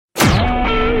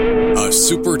a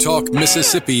SuperTalk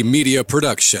Mississippi media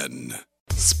production.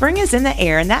 Spring is in the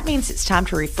air, and that means it's time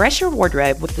to refresh your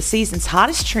wardrobe with the season's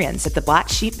hottest trends at the Black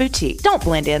Sheep Boutique. Don't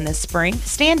blend in this spring.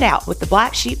 Stand out with the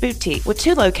Black Sheep Boutique, with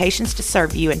 2 locations to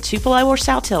serve you in Tupelo or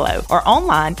Saltillo, or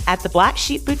online at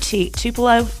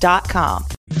theblacksheepboutique.tupelo.com.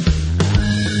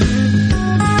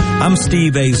 I'm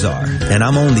Steve Azar, and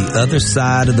I'm on the other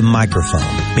side of the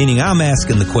microphone, meaning I'm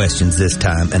asking the questions this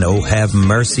time, and oh, have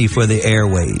mercy for the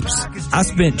airwaves. I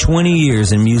spent 20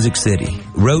 years in Music City,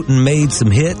 wrote and made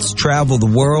some hits, traveled the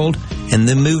world, and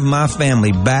then moved my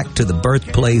family back to the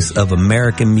birthplace of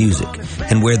American music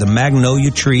and where the magnolia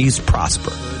trees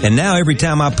prosper. And now every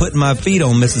time I put my feet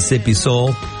on Mississippi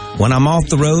soil, when I'm off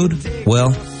the road,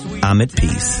 well, I'm at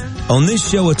peace. On this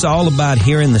show, it's all about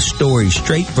hearing the stories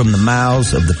straight from the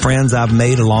mouths of the friends I've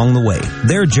made along the way,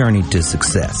 their journey to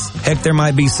success. Heck, there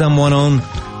might be someone on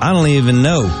I don't even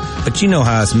know, but you know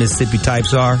how us Mississippi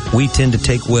types are. We tend to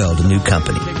take well to new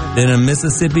company. In a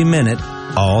Mississippi Minute,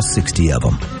 all 60 of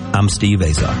them. I'm Steve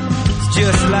Azar. It's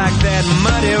just like that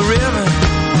muddy river,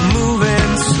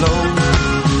 moving slow.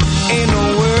 Ain't no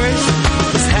worries,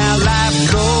 it's how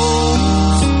life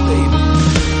goes, baby.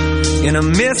 In a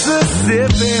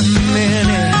Mississippi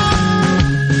Minute.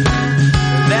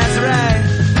 That's right.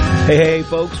 Hey,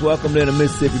 folks, welcome to the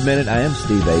Mississippi Minute. I am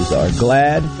Steve Azar.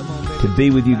 Glad to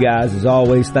be with you guys as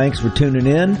always. Thanks for tuning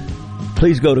in.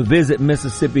 Please go to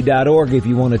visitmississippi.org if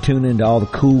you want to tune into all the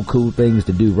cool things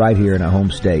to do right here in our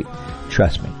home state.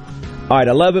 Trust me. All right,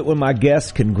 I love it when my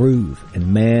guest can groove,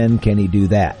 and man, can he do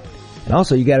that. And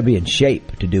also, you got to be in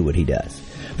shape to do what he does.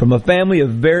 From a family of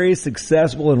very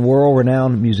successful and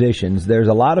world-renowned musicians, there's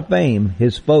a lot of fame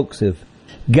his folks have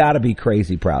got to be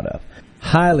crazy proud of.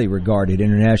 Highly regarded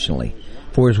internationally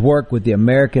for his work with the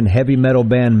American heavy metal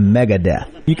band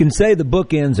Megadeth. You can say the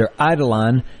bookends are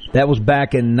Eidolon. That was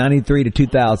back in 93 to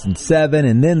 2007,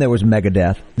 and then there was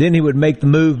Megadeth. Then he would make the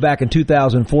move back in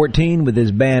 2014 with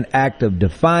his band Act of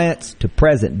Defiance to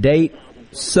present date.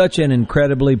 Such an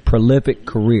incredibly prolific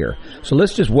career. So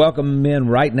let's just welcome him in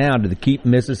right now to the Keep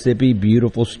Mississippi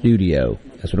beautiful studio.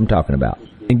 That's what I'm talking about.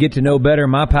 And get to know better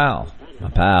my pal,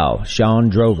 Shawn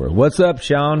Drover. What's up,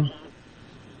 Shawn?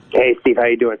 Hey, Steve, how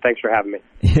you doing? Thanks for having me.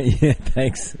 Yeah,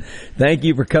 thanks. Thank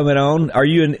you for coming on. Are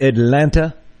you in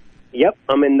Atlanta? Yep,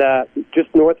 I'm in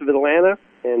just north of Atlanta,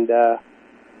 and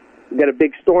we've got a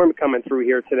big storm coming through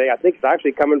here today. I think it's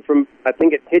actually coming from, I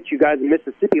think it hit you guys in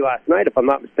Mississippi last night, if I'm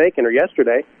not mistaken, or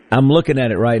yesterday. I'm looking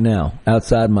at it right now,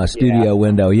 outside my studio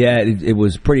window. Yeah, it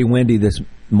was pretty windy this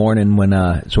morning when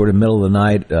sort of middle of the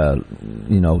night,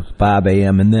 5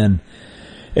 a.m., and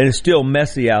it's still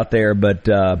messy out there, but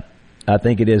I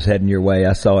think it is heading your way.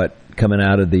 I saw it coming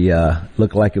out of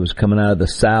looked like it was coming out of the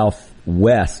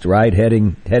southwest, right?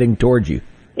 Heading towards you.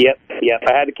 Yep.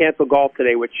 I had to cancel golf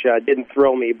today, which didn't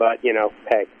thrill me, but,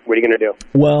 hey, what are you going to do?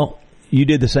 Well, you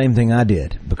did the same thing I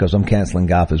did because I'm canceling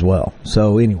golf as well.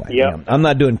 So anyway, I'm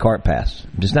not doing Cart Pass.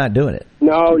 I'm just not doing it.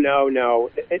 No.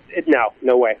 No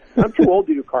way. I'm too old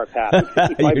to do Cart Pass. I'm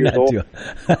 65 years old.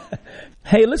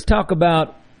 Hey, let's talk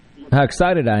about how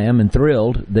excited I am and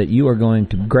thrilled that you are going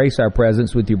to grace our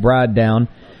presence with your bride down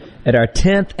at our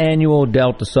 10th annual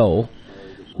Delta Soul.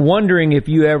 Wondering if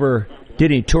you ever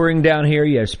did any touring down here?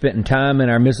 You have spent time in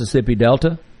our Mississippi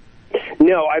Delta?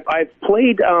 No, I've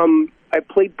played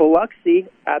Biloxi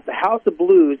at the House of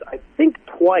Blues, I think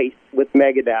twice with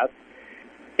Megadeth.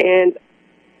 And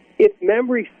if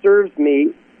memory serves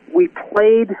me, we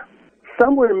played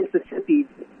somewhere in Mississippi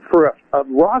for a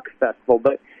rock festival,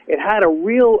 but it had a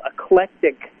real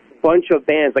eclectic bunch of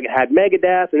bands. Like it had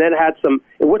Megadeth, and then it had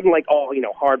it wasn't like all,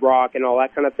 hard rock and all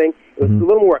that kind of thing. It was a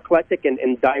little more eclectic and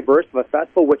diverse of a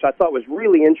festival, which I thought was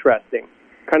really interesting.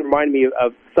 Kind of reminded me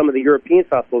of some of the European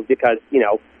festivals because,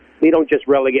 they don't just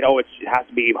relegate, it has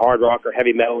to be hard rock or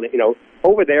heavy metal.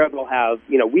 Over there they'll have,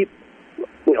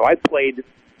 I played,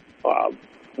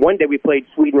 one day we played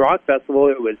Sweden Rock Festival.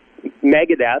 It was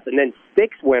Megadeth, and then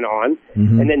Styx went on,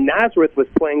 and then Nazareth was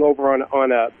playing over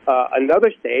on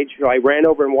another stage. So I ran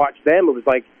over and watched them. It was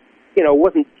like, it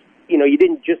wasn't, you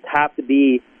didn't just have to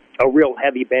be a real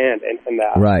heavy band, and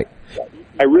right.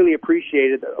 I really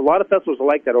appreciated a lot of festivals are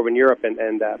like that over in Europe, but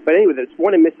anyway, there's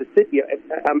one in Mississippi.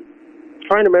 I'm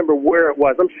trying to remember where it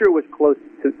was. I'm sure it was close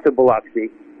to Biloxi.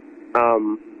 I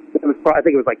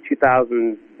think it was like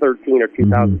 2013 or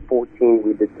 2014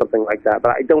 we did something like that,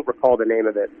 but I don't recall the name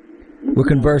of it. We're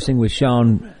conversing with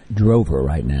Shawn Drover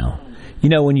right now.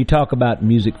 When you talk about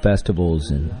music festivals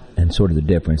and sort of the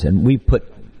difference, and we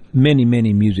put many,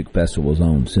 many music festivals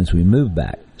on since we moved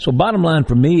back. So bottom line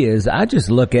for me is I just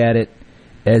look at it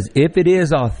as if it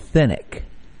is authentic,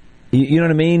 You know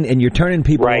what I mean? And you're turning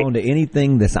people Right. on to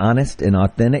anything that's honest and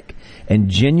authentic and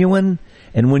genuine.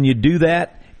 And when you do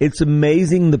that, it's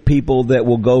amazing the people that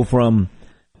will go from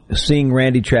seeing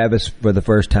Randy Travis for the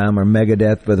first time, or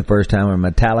Megadeth for the first time, or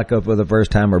Metallica for the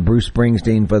first time, or Bruce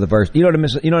Springsteen for the first. You know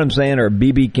what I'm saying? Or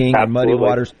B.B. King or Muddy Absolutely.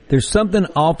 Waters. There's something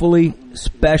awfully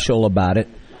special about it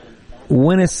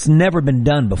when it's never been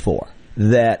done before.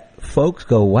 That folks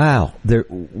go, wow,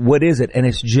 what is it? And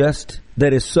it's just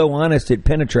that it's so honest, it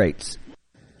penetrates.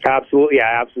 Absolutely,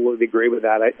 I absolutely agree with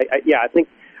that. I think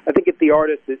if the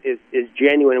artist is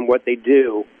genuine in what they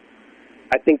do,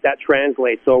 I think that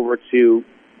translates over to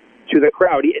the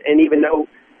crowd. And even though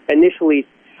initially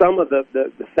some of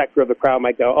the sector of the crowd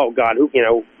might go, oh God,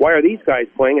 why are these guys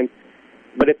playing?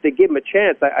 But if they give them a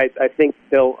chance, I think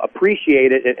they'll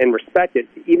appreciate it and respect it,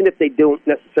 even if they don't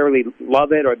necessarily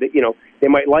love it, or they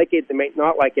might like it, they might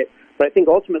not like it. But I think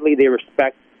ultimately they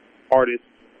respect artists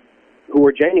who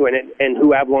are genuine and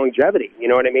who have longevity. You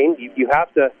know what I mean? You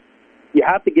have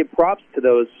to give props to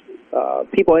those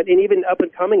people, and even up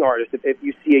and coming artists. If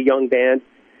you see a young band,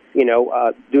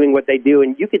 doing what they do,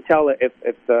 and you can tell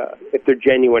if they're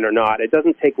genuine or not. It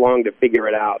doesn't take long to figure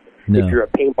it out. No. If you're a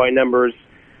paint by numbers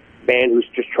band who's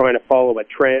just trying to follow a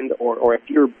trend, or if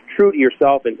you're true to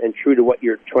yourself and true to what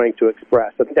you're trying to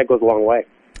express, I think that goes a long way.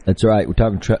 That's right. We're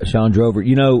talking Sean Drover.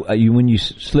 When you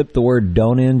slipped the word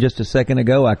 "don't" in just a second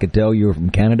ago, I could tell you were from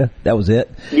Canada. That was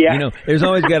it. Yeah. There's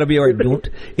always got to be a don't.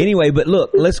 Anyway, but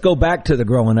look, let's go back to the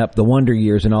growing up, the wonder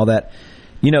years and all that.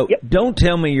 Yep. Don't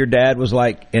tell me your dad was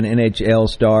like an NHL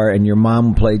star and your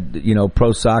mom played,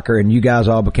 pro soccer and you guys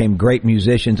all became great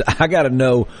musicians. I got to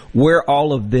know where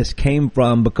all of this came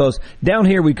from, because down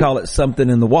here we call it something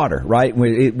in the water, right?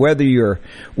 Whether you're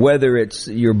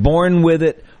born with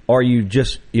it, or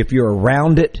if you're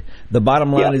around it, the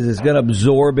bottom line is it's going to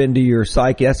absorb into your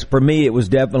psyche. For me, it was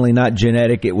definitely not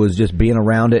genetic. It was just being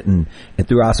around it and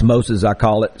through osmosis, I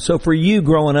call it. So for you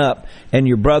growing up and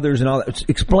your brothers and all that,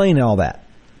 explain all that.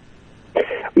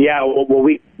 Yeah, well,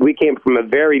 we came from a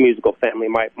very musical family.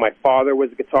 My father was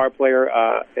a guitar player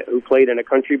who played in a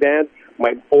country band.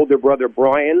 My older brother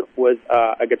Brian was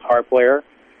a guitar player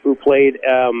who played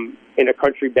in a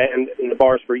country band in the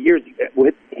bars for years.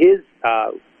 With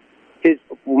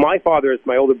my father is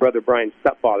my older brother Brian's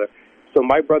stepfather. So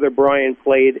my brother Brian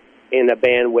played in a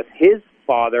band with his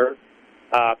father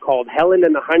called Helen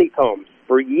and the Honeycombs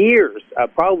for years,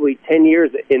 probably 10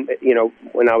 years.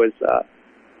 When I was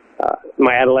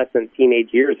my adolescent teenage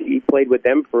years, he played with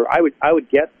them for I would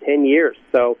guess 10 years.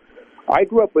 So I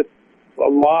grew up with a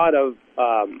lot of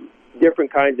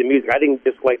different kinds of music. I didn't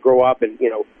just grow up and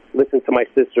listen to my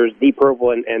sister's Deep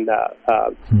Purple and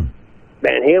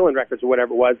Van Halen records or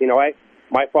whatever it was.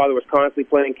 My father was constantly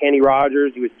playing Kenny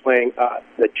Rogers. He was playing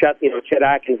the Chet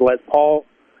Atkins Les Paul,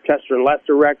 Chester and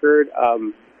Lester record,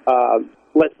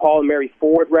 Les Paul and Mary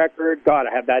Ford record. God,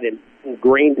 I have that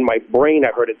ingrained in my brain.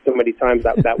 I've heard it so many times,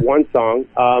 that one song.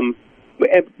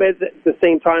 But at the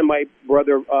same time, my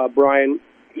brother Brian,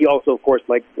 he also, of course,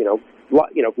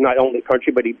 not only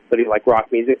country, but he liked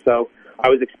rock music. So I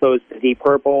was exposed to Deep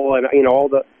Purple and all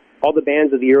the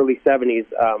bands of the early '70s.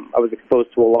 I was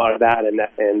exposed to a lot of that, and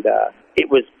it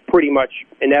was pretty much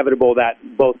inevitable that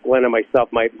both Glenn and myself,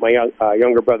 my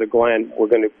younger brother Glenn, were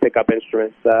going to pick up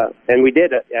instruments, and we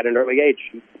did at an early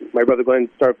age. My brother Glenn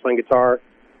started playing guitar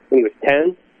when he was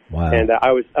 10. Wow. And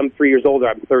I'm 3 years older.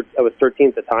 I was 13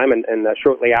 at the time, and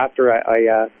shortly after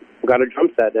I got a drum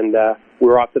set, and we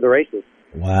were off to the races.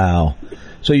 Wow.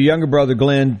 So your younger brother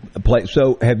Glenn played.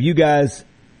 So have you guys?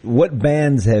 What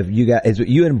bands have you guys? Is it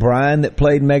you and Brian that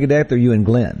played Megadeth, or you and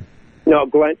Glenn? No,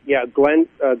 Glenn. Yeah, Glenn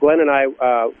and I.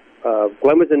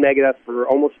 Glenn was in Megadeth for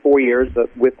almost 4 years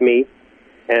with me,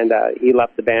 and he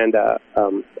left the band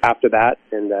after that.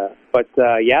 And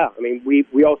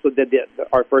we also did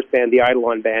our first band, the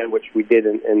Eidolon Band, which we did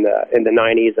in the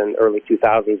 '90s and early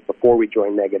 2000s before we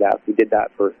joined Megadeth. We did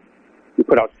that we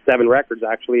put out 7 records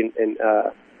actually in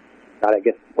I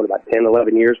guess about 10,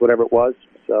 11 years, whatever it was.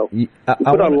 So we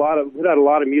put out a lot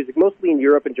of music, mostly in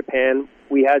Europe and Japan.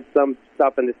 We had some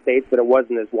stuff in the States, but it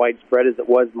wasn't as widespread as it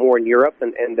was more in Europe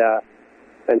and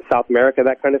South America,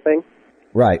 that kind of thing.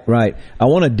 Right. I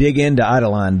want to dig into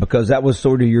Eidolon because that was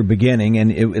sort of your beginning,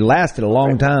 and it lasted a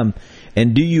long time.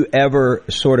 And do you ever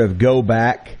sort of go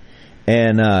back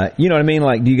and, you know what I mean?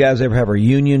 Like, do you guys ever have a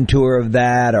reunion tour of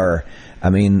that? Or,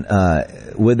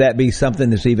 would that be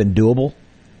something that's even doable?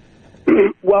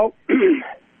 Well,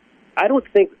 I don't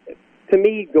think, to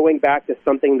me, going back to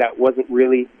something that wasn't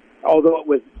really, although it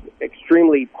was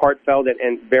extremely heartfelt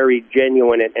and very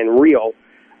genuine and real,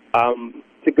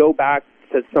 to go back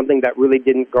to something that really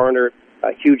didn't garner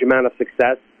a huge amount of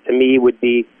success, to me, would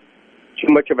be too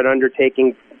much of an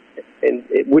undertaking, and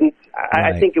it wouldn't.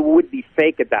 I think it would be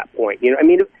fake at that point. You know, I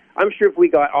mean, I'm sure if we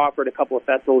got offered a couple of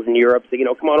festivals in Europe, so, you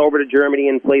know, come on over to Germany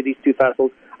and play these 2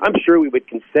 festivals, I'm sure we would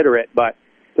consider it. But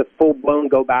to full blown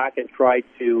go back and try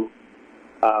to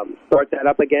start that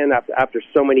up again after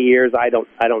so many years, I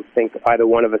don't think either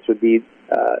one of us would be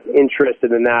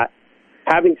interested in that.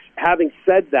 Having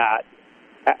said that,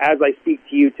 as I speak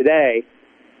to you today,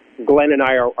 Glenn and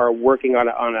I are working on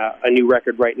a new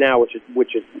record right now,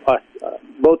 which is us,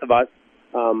 both of us,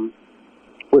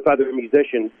 with other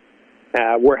musicians.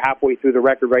 We're halfway through the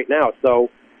record right now, so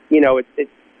you know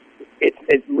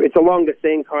it's along the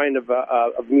same kind of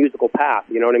musical path.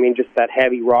 You know what I mean? Just that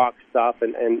heavy rock stuff,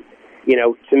 and you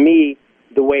know, to me,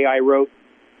 the way I wrote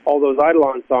all those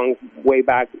Eidolon songs way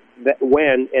back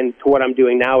when, and to what I'm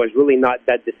doing now, is really not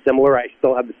that dissimilar. I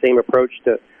still have the same approach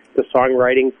to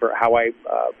songwriting for how I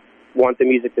want the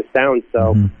music to sound.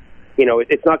 So, you know,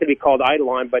 it's not going to be called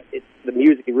Eidolon, but the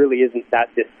music really isn't that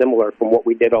dissimilar from what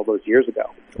we did all those years ago.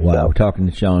 Wow, we're talking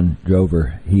to Shawn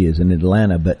Drover. He is in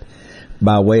Atlanta, but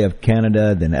by way of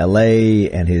Canada, then L.A.,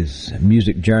 and his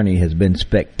music journey has been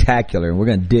spectacular, and we're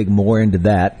going to dig more into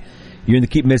that. You're in the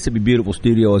Keep Mississippi Beautiful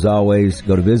studio, as always.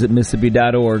 Go to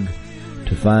visitmississippi.org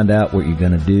to find out what you're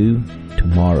going to do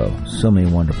tomorrow. So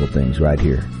many wonderful things right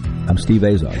here. I'm Steve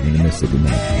Azar in the Mississippi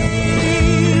Minute.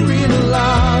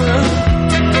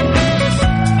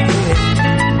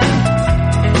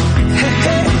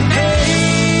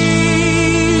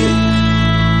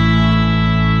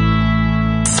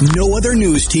 No other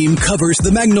news team covers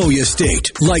the Magnolia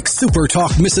State like Super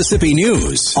Talk Mississippi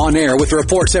News. On air with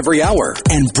reports every hour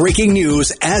and breaking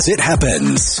news as it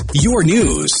happens. Your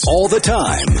news all the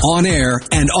time. On air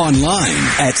and online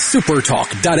at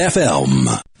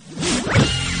supertalk.fm.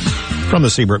 From the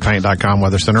SeabrookPaint.com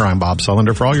Weather Center, I'm Bob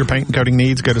Sullender. For all your paint and coating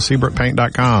needs, go to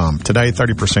SeabrookPaint.com. Today,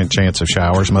 30% chance of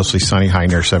showers, mostly sunny, high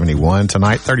near 71.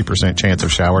 Tonight, 30% chance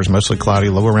of showers, mostly cloudy,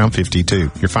 low around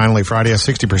 52. Your finally Friday, a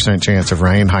 60% chance of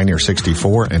rain, high near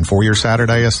 64. And for your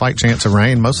Saturday, a slight chance of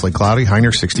rain, mostly cloudy, high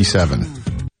near 67.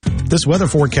 This weather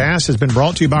forecast has been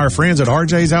brought to you by our friends at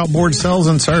RJ's Outboard Sales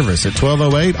and Service at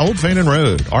 1208 Old Fannin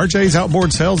Road. RJ's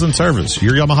Outboard Sales and Service,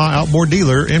 your Yamaha outboard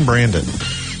dealer in Brandon.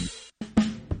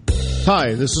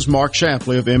 Hi, this is Mark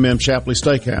Shapley of M.M. Shapley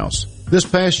Steakhouse. This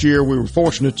past year, we were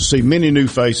fortunate to see many new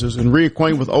faces and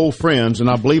reacquaint with old friends, and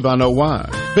I believe I know why.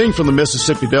 Being from the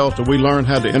Mississippi Delta, we learned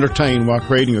how to entertain while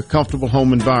creating a comfortable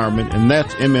home environment, and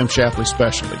that's M.M. Shapley's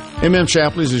specialty. M.M.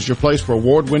 Shapley's is your place for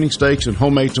award-winning steaks and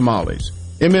homemade tamales.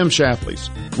 M.M. Shapley's,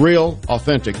 real,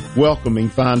 authentic, welcoming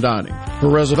fine dining.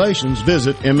 For reservations,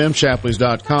 visit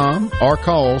mmshapleys.com or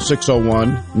call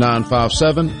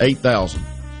 601-957-8000.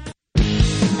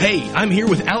 Hey, I'm here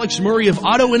with Alex Murray of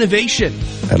Auto Innovation.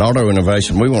 At Auto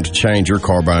Innovation, we want to change your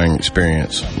car buying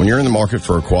experience. When you're in the market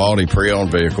for a quality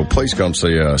pre-owned vehicle, please come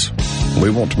see us. We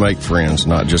want to make friends,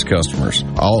 not just customers.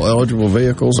 All eligible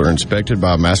vehicles are inspected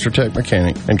by a MasterTech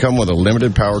mechanic and come with a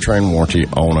limited powertrain warranty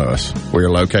on us. We are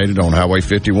located on Highway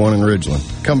 51 in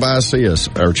Ridgeland. Come by and see us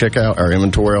or check out our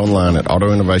inventory online at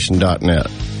autoinnovation.net.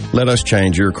 Let us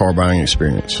change your car buying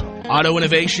experience. Auto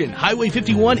Innovation, Highway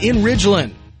 51 in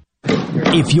Ridgeland.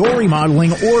 If you're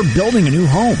remodeling or building a new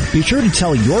home, be sure to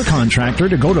tell your contractor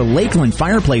to go to Lakeland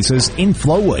Fireplaces in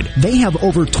Flowood. They have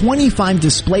over 25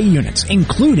 display units,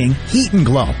 including heat and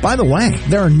glow. By the way,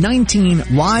 there are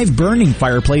 19 live burning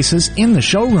fireplaces in the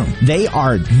showroom. They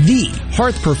are the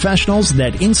hearth professionals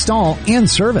that install and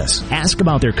service. Ask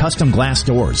about their custom glass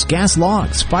doors, gas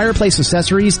logs, fireplace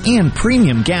accessories, and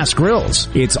premium gas grills.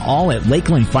 It's all at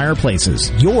Lakeland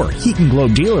Fireplaces, your heat and glow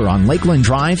dealer on Lakeland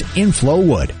Drive in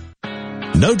Flowood.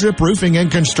 No Drip Roofing and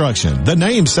Construction. The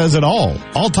name says it all.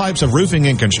 All types of roofing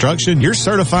and construction. Your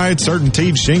certified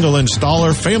CertainTeed shingle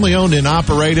installer, family owned and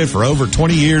operated for over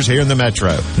 20 years here in the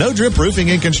Metro. No Drip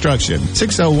Roofing and Construction.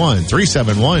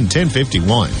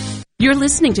 601-371-1051. You're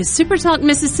listening to Super Talk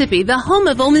Mississippi, the home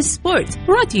of Ole Miss sports,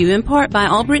 brought to you in part by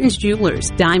Albritton's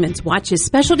Jewelers, diamonds, watches,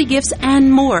 specialty gifts,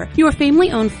 and more. Your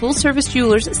family-owned full-service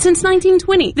jewelers since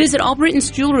 1920. Visit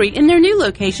Albritton's Jewelry in their new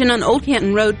location on Old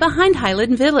Canton Road behind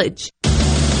Highland Village.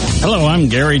 Hello, I'm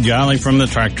Gary Jolly from the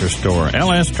Tractor Store.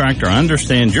 LS Tractor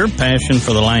understands your passion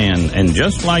for the land, and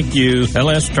just like you,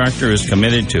 LS Tractor is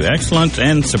committed to excellence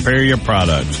and superior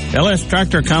products. LS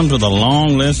Tractor comes with a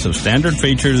long list of standard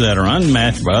features that are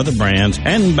unmatched by other brands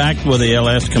and backed with the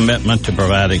LS commitment to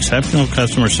provide exceptional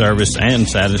customer service and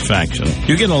satisfaction.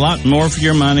 You get a lot more for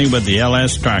your money with the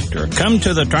LS Tractor. Come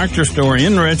to the Tractor Store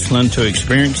in Richland to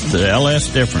experience the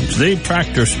LS difference. The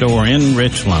Tractor Store in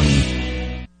Richland.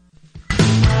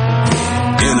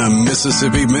 In a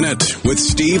Mississippi Minute with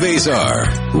Steve Azar,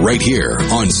 right here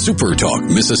on Super Talk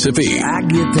Mississippi. I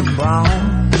get the ball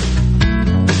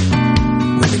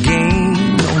with the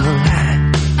game on the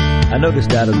line. I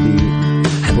noticed out of the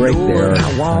break there,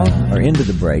 or into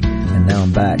the break, and now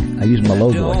I'm back. I use my low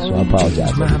voice, so I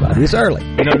apologize to everybody. It's early.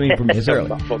 You know what I mean? For me, it's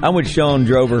early. I'm with Sean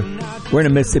Drover. We're in a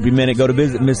Mississippi Minute. Go to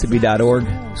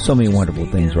visitmississippi.org. So many wonderful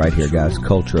things right here, guys,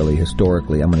 culturally,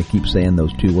 historically. I'm going to keep saying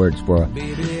those two words for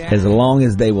as long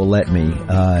as they will let me,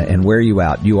 and wear you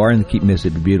out. You are in the Keep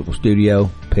Mississippi Beautiful studio.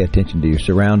 Pay attention to your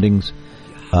surroundings.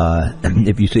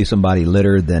 If you see somebody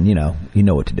littered, then you know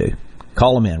what to do.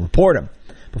 Call them in. Report them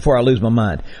before I lose my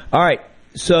mind. All right.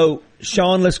 So,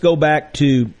 Sean, let's go back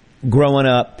to growing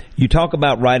up. You talk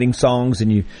about writing songs,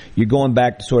 and you're going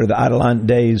back to sort of the Adelant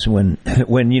days when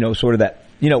sort of that,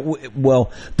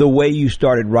 the way you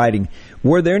started writing.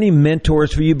 Were there any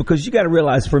mentors for you? Because you got to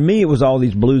realize, for me, it was all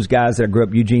these blues guys that I grew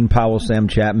up, Eugene Powell, Sam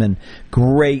Chapman,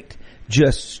 great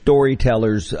just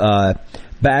storytellers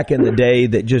back in the day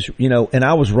that just, and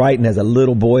I was writing as a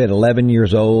little boy at 11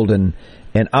 years old, and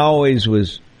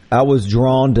I was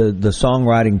drawn to the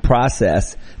songwriting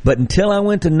process, but until I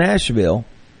went to Nashville,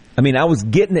 I was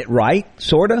getting it right,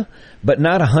 sort of, but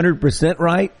not 100%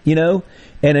 right, and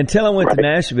until I went to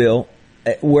Nashville,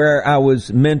 where I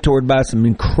was mentored by some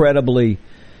incredibly,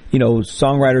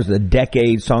 songwriters of the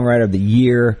decade, songwriter of the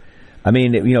year.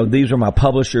 These were my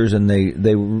publishers, and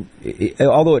they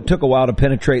although it took a while to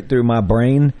penetrate through my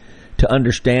brain to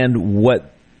understand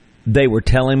what they were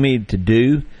telling me to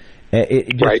do,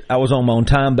 I was on my own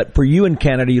time. But for you in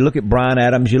Canada, you look at Bryan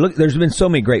Adams. There's been so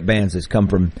many great bands that's come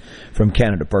from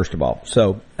Canada, first of all.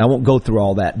 So I won't go through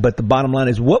all that. But the bottom line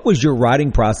is, what was your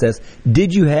writing process?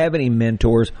 Did you have any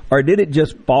mentors, or did it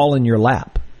just fall in your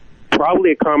lap?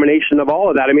 Probably a combination of all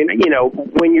of that.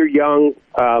 When you're young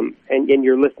and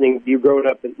you're listening, you've grown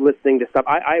up listening to stuff.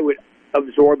 I would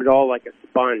absorb it all like a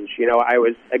sponge. I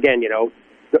was, again,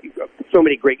 so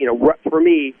many great, for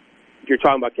me, if you're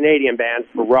talking about Canadian bands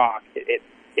for rock, it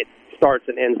starts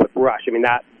and ends with Rush.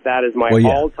 That is my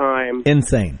all-time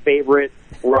insane favorite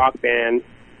rock band,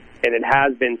 and it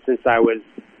has been since I was,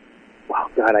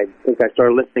 I think I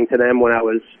started listening to them when I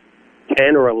was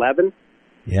 10 or 11.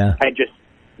 Yeah.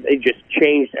 They just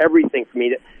changed everything for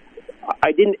me.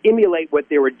 I didn't emulate what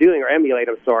they were doing,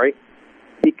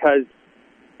 because,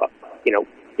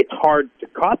 it's hard to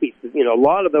copy. A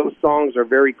lot of those songs are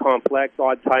very complex,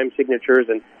 odd time signatures,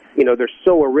 and they're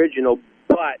so original,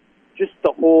 but just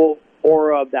the whole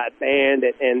aura of that band,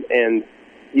 and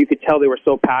you could tell they were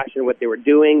so passionate what they were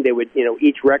doing. They would,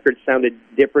 each record sounded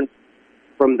different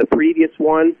from the previous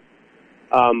one,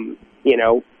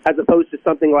 as opposed to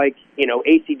something like,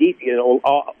 AC/DC,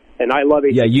 and I love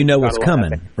AC/DC. Yeah, you know what's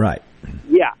coming, right.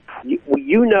 Yeah,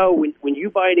 when you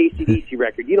buy an AC/DC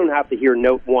record, you don't have to hear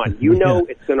note one.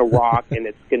 It's going to rock, and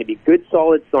it's going to be good,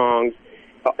 solid songs,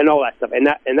 and all that stuff, and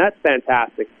that's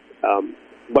fantastic.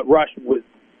 But Rush was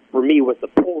the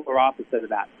polar opposite of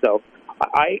that. So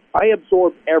I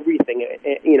absorbed everything.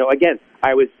 Again,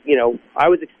 I was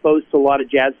exposed to a lot of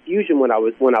jazz fusion when I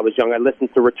was young. I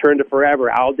listened to Return to Forever,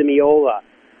 Al Di Meola,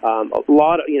 a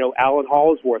lot of Alan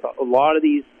Holdsworth, a lot of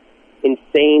these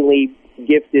insanely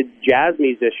gifted jazz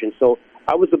musicians. So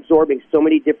I was absorbing so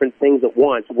many different things at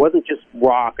once. It wasn't just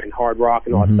rock and hard rock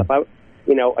and all that stuff.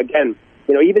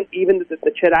 Even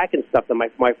the Chet Atkins stuff that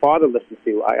my father listened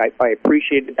to, I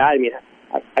appreciated that.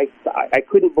 I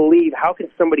couldn't believe, how can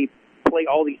somebody play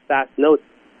all these fast notes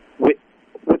with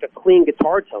a clean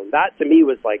guitar tone? That to me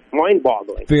was like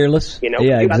mind-boggling. Fearless.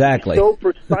 Yeah, exactly. So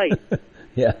precise.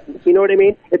 Yeah. You know what I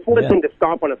mean? It's one thing to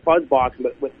stomp on a fuzz box,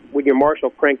 but with your Marshall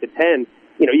cranked to 10,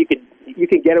 you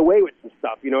can get away with some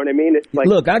stuff. You know what I mean? It's like,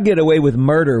 look, I get away with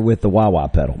murder with the wah-wah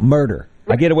pedal. Murder.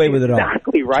 I get away with it all.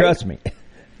 Exactly right. Trust me.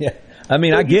 Yeah.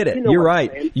 I get it. You're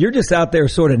right. You're just out there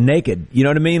sort of naked. You know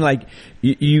what I mean? Like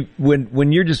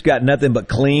when you're just got nothing but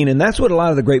clean, and that's what a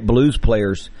lot of the great blues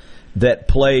players that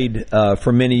played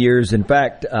for many years. In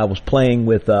fact, I was playing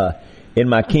with in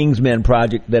my Kingsmen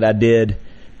project that I did,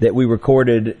 that we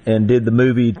recorded and did the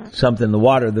movie Something in the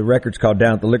Water. The record's called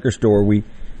Down at the Liquor Store. We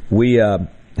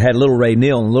had Little Ray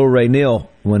Neal, and Little Ray Neal,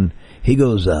 when he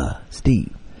goes,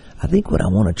 Steve, I think what I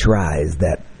want to try is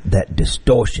that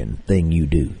distortion thing you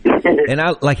do. And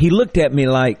he looked at me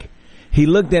like,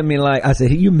 I said,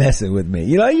 hey, you're messing with me.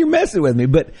 You're messing with me.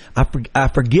 But I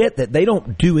forget that they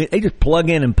don't do it. They just plug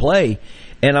in and play.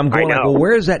 And I'm going like, well,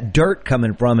 where's that dirt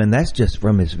coming from? And that's just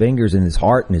from his fingers and his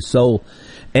heart and his soul.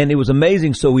 And it was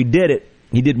amazing. So we did it.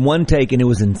 He did one take, and it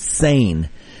was insane.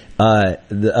 I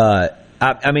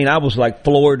was like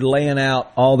floored, laying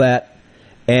out all that.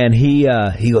 And he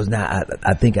goes, nah,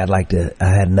 I think I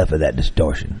had enough of that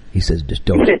distortion. He says,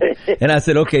 distortion. And I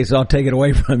said, okay, so I'll take it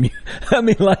away from you. I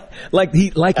mean, like he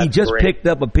just picked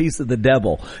up a piece of the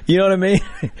devil. You know what I mean?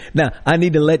 Now, I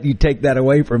need to let you take that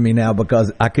away from me now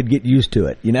because I could get used to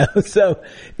it, you know? So,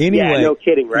 anyway. Yeah, no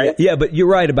kidding, right? Yeah, but you're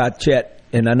right about Chet,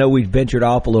 and I know we've ventured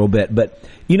off a little bit, but,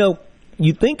 you know,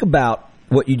 you think about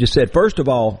what you just said. First of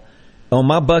all, on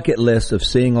my bucket list of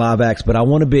seeing live acts, but I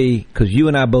want to be, because you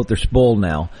and I both are spoiled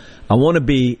now, I want to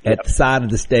be at the side of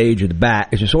the stage or the back,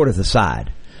 it's just sort of the side.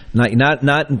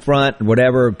 Not in front,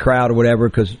 whatever, crowd or whatever,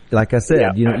 because like I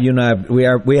said, you know, you and I,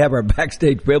 we have our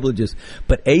backstage privileges,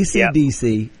 but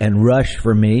AC/DC and Rush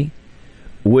for me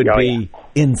would be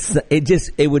insane.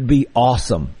 It would be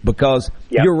awesome because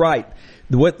you're right.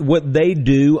 What they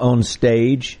do on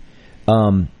stage,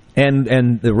 and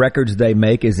the records they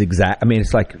make is exact. I mean,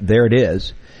 it's like, there it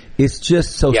is. It's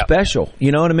just so special.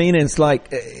 You know what I mean? And it's like,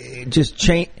 just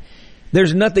change.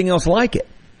 There's nothing else like it.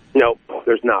 No,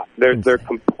 there's not. They're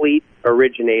complete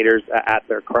originators at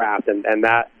their craft, and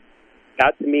that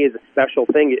to me is a special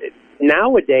thing.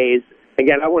 Nowadays,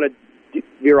 again, I want to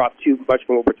veer off too much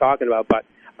from what we're talking about, but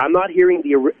I'm not hearing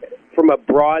from a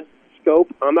broad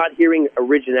scope, I'm not hearing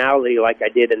originality like I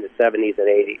did in the 70s and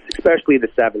 80s, especially the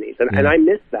 70s, and I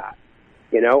miss that.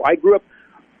 You know, I grew up.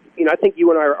 You know, I think you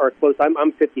and I are close.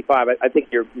 I'm 55. I think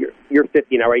you're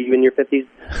 50 now. Are you in your 50s?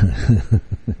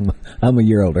 I'm a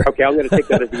year older. Okay, I'm going to take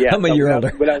that as a yes. I'm a year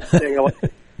older. Without saying,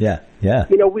 yeah.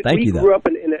 You know, we grew up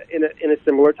in a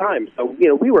similar time, so you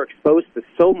know we were exposed to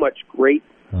so much great,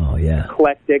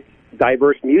 eclectic,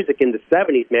 diverse music in the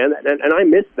 70s, man, and I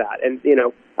miss that. And you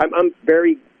know, I'm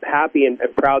very happy and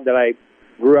proud that I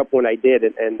grew up when I did,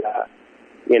 and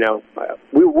you know,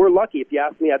 we're lucky. If you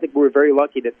ask me, I think we were very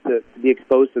lucky to be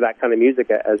exposed to that kind of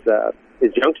music as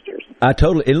youngsters. I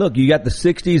totally. And look, you got the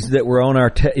 '60s that were on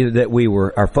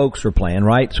our folks were playing,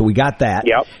 right? So we got that.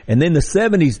 Yep. And then the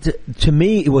 '70s, to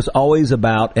me, it was always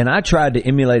about, and I tried to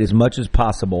emulate as much as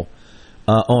possible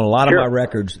on a lot of my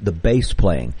records, the bass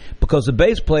playing, because the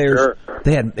bass players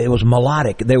it was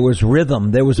melodic, there was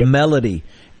rhythm, there was melody,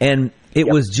 and it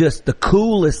was just the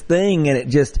coolest thing. And it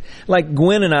just, like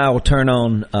Gwen and I will turn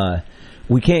on,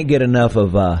 we can't get enough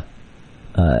of,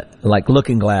 like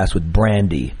Looking Glass with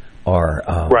Brandy or,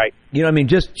 you know what I mean?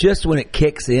 Just when it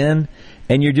kicks in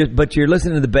and you're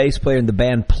listening to the bass player and the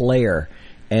band player.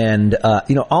 And,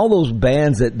 you know, all those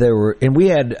bands that there were, and we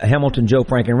had Hamilton, Joe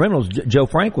Frank, and Reynolds. Joe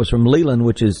Frank was from Leland,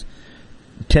 which is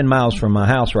 10 miles from my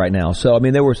house right now. So, I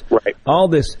mean, there was all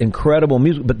this incredible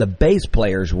music, but the bass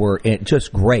players were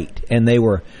just great. And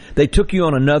they took you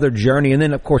on another journey. And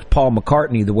then, of course, Paul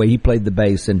McCartney, the way he played the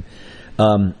bass. And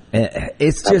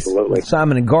it's just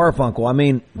Simon and Garfunkel. I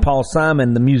mean, Paul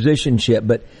Simon, the musicianship.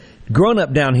 But growing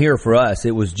up down here for us,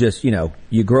 it was just, you know,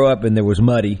 you grow up and there was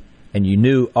Muddy. And you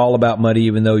knew all about Muddy,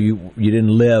 even though you didn't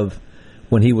live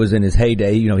when he was in his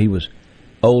heyday. You know, he was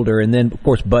older. And then, of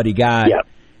course, Buddy Guy. Yep.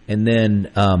 And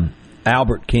then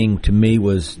Albert King, to me,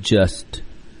 was just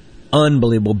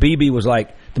unbelievable. BB was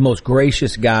like the most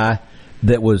gracious guy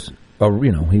that was,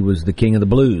 you know, he was the king of the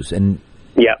blues. And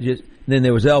then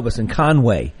there was Elvis and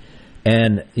Conway.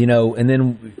 And, you know, and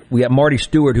then we got Marty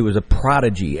Stewart, who was a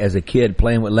prodigy as a kid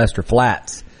playing with Lester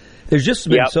Flatts. There's just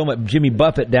been so much. Jimmy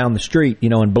Buffett down the street, you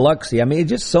know, in Biloxi. I mean, it's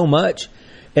just so much,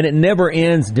 and it never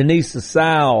ends. Denise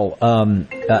Sassal.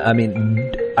 I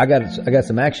mean, I got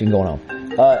some action going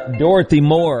on. Dorothy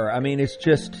Moore. I mean, it's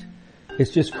just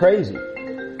crazy.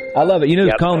 I love it. You know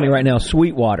who's calling me right now?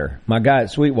 Sweetwater. My guy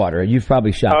at Sweetwater. You've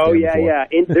probably shot there before.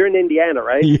 They're in Indiana,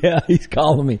 right? Yeah, he's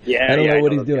calling me. I don't know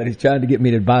what he's doing. He's trying to get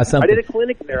me to buy something. I did a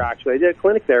clinic there, actually. I did a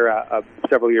clinic there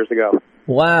several years ago.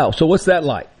 Wow. So what's that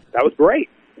like? That was great.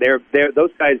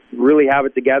 Those guys really have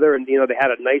it together, and you know they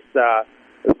had a nice.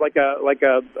 It was like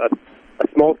a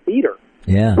small theater.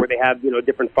 Yeah. Where they have, you know,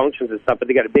 different functions and stuff, but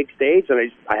they got a big stage,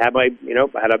 and I had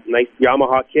a nice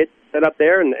Yamaha kit set up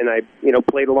there, and I, you know,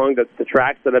 played along the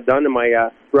tracks that I've done in my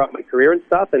throughout my career and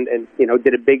stuff, and you know,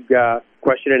 did a big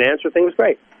question and answer thing. It was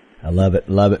great. I love it.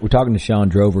 We're talking to Shawn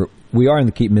Drover. We are in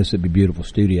the Keep Mississippi Beautiful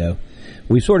studio.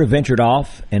 We sort of ventured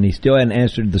off, and he still hadn't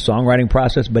answered the songwriting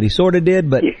process, but he sort of did.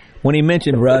 But when he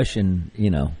mentioned Rush and, you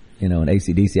know, and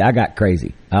AC/DC, I got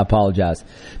crazy. I apologize.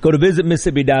 Go to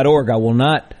visitmississippi.org. I will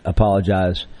not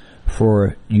apologize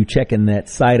for you checking that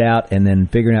site out and then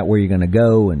figuring out where you're going to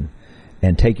go and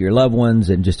take your loved ones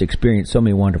and just experience so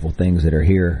many wonderful things that are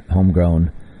here,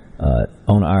 homegrown,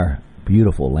 on our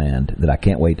beautiful land that I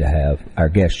can't wait to have our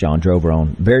guest Shawn Drover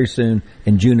on very soon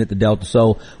in June at the Delta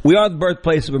Soul. We are the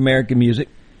birthplace of American music.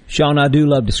 Shawn, I do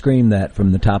love to scream that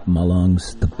from the top of my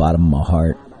lungs, the bottom of my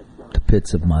heart, the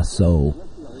pits of my soul.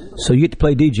 So you get to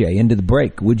play DJ into the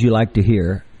break. Would you like to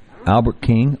hear Albert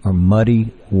King or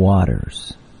Muddy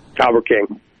Waters? Albert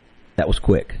King. That was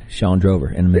quick. Sean Drover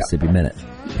in the Mississippi Minute.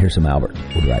 Here's some Albert.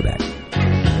 We'll be right back.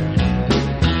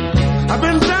 I've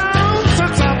been down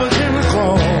since I began to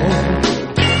crawl.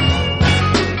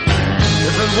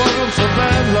 If it wasn't for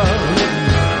bad luck,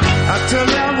 I'd tell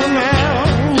you I wouldn't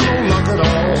have no luck at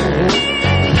all.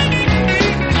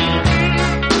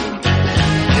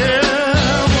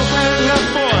 Yeah, I'm a bad luck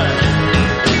boy.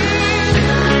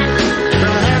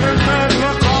 Been having bad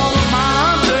luck all of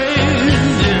my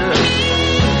days, yeah.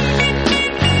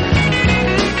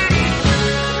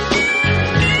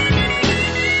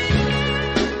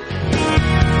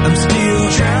 I'm still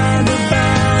trying to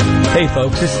find my... Hey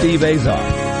folks, it's Steve Azar.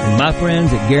 And my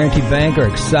friends at Guarantee Bank are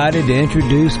excited to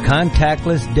introduce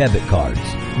contactless debit cards.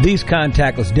 These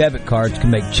contactless debit cards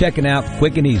can make checking out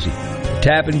quick and easy. The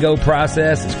tap and go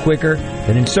process is quicker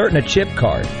than inserting a chip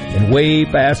card and way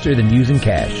faster than using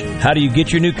cash. How do you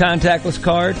get your new contactless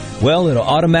card? Well, it'll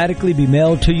automatically be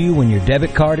mailed to you when your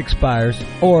debit card expires,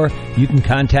 or you can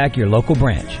contact your local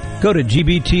branch. Go to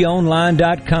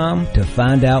gbtonline.com to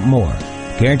find out more.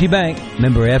 Guarantee Bank,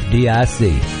 member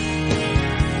FDIC.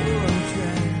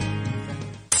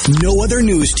 No other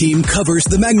news team covers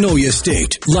the Magnolia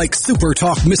State like Super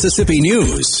Talk Mississippi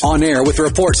News. On air with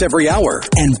reports every hour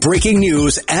and breaking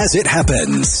news as it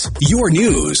happens. Your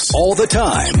news all the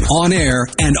time. On air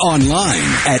and online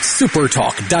at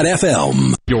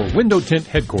supertalk.fm. Your window tint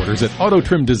headquarters at Auto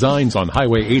Trim Designs on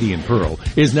Highway 80 in Pearl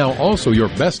is now also your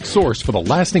best source for the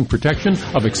lasting protection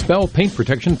of Expel paint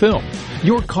protection film.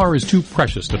 Your car is too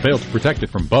precious to fail to protect it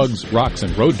from bugs, rocks,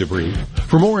 and road debris.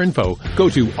 For more info, go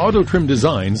to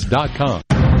autotrimdesigns.com.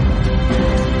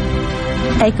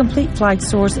 A Complete Flag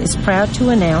Source is proud to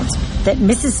announce that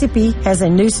Mississippi has a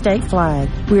new state flag.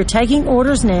 We are taking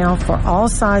orders now for all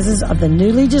sizes of the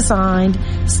newly designed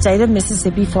State of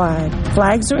Mississippi flag.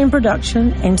 Flags are in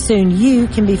production, and soon you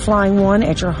can be flying one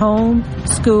at your home,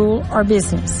 school, or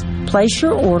business. Place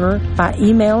your order by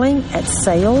emailing at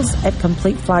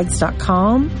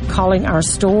sales@completeflags.com, calling our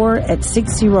store at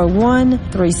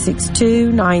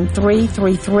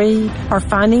 601-362-9333, or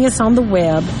finding us on the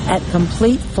web at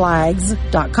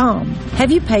completeflags.com.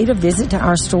 Have you paid a visit to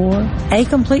our store? A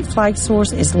Complete Flag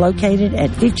Source is located at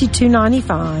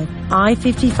 5295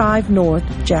 I-55 North,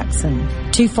 Jackson.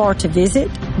 Too far to visit?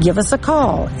 Give us a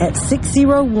call at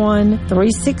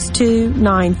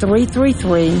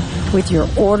 601-362-9333 with your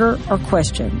order or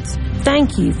questions.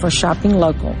 Thank you for shopping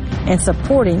local and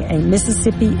supporting a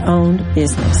Mississippi-owned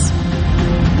business.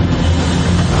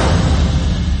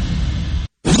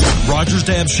 Rogers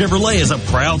Dabbs Chevrolet is a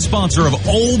proud sponsor of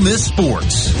Ole Miss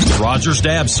Sports. Rogers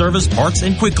Dabbs Service, Parts,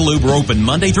 and Quick Lube are open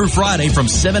Monday through Friday from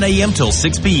 7 a.m. till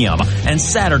 6 p.m. and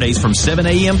Saturdays from 7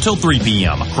 a.m. till 3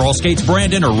 p.m. Crossgates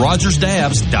Brandon or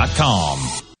RogersDabbs.com.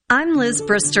 I'm Liz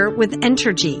Brister with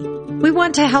Entergy. We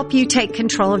want to help you take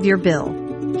control of your bill.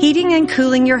 Heating and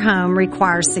cooling your home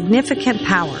requires significant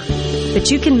power, but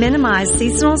you can minimize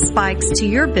seasonal spikes to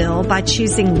your bill by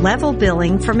choosing level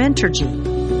billing from Entergy.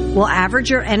 We'll average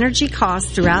your energy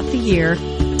costs throughout the year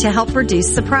to help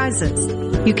reduce surprises.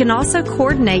 You can also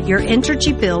coordinate your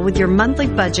Entergy bill with your monthly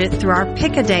budget through our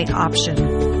Pick-a-Date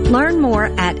option. Learn more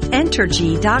at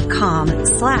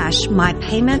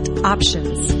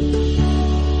Entergy.com/mypaymentoptions.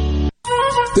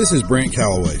 This is Brent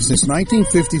Calloway. Since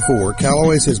 1954,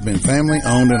 Calloway's has been family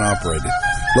owned and operated.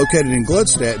 Located in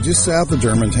Gluckstadt, just south of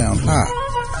Germantown High.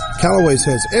 Calloway's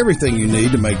has everything you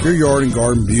need to make your yard and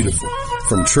garden beautiful.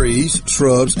 From trees,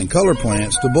 shrubs, and color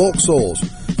plants to bulk soils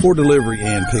for delivery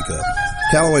and pickup.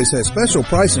 Callaway's has special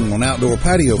pricing on outdoor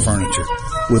patio furniture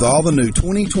with all the new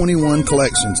 2021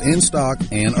 collections in stock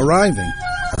and arriving.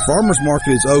 Our farmers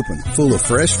market is open, full of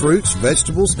fresh fruits,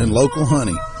 vegetables, and local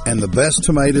honey, and the best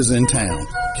tomatoes in town.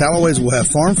 Callaway's will have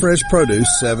farm fresh produce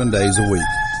 7 days a week.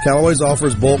 Callaway's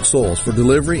offers bulk soils for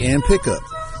delivery and pickup.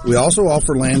 We also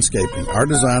offer landscaping. Our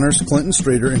designers, Clinton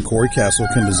Streeter and Corey Castle,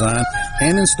 can design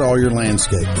and install your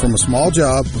landscape. From a small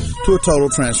job to a total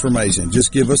transformation,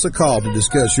 just give us a call to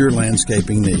discuss your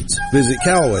landscaping needs. Visit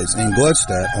Callaway's in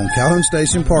Gluckstadt on Calhoun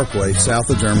Station Parkway,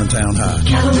 south of Germantown High.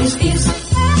 Callaway's is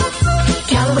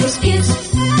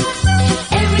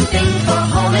everything for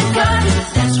home and garden.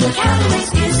 That's what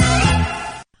Callaway's is.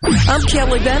 I'm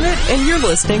Kelly Bennett, and you're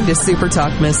listening to Super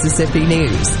Talk Mississippi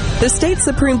News. The state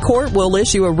Supreme Court will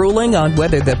issue a ruling on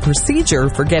whether the procedure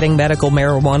for getting medical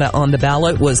marijuana on the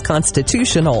ballot was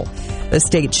constitutional. The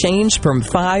state changed from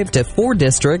 5 to 4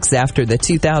 districts after the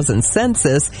 2000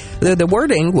 census, though the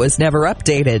wording was never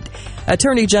updated.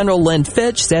 Attorney General Lynn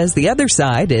Fitch says the other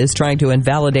side is trying to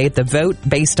invalidate the vote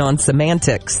based on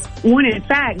semantics. When in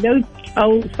fact, those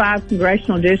old 5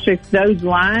 congressional districts, those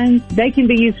lines, they can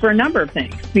be used for a number of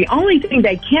things. The only thing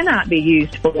they cannot be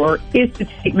used for is to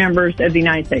take members of the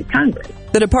United States Congress.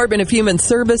 The Department of Human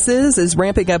Services is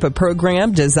ramping up a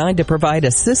program designed to provide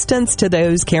assistance to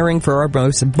those caring for our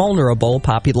most vulnerable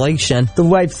population. The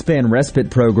Lifespan Respite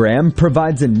Program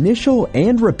provides initial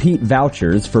and repeat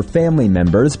vouchers for family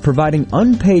members providing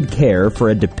unpaid care for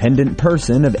a dependent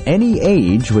person of any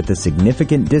age with a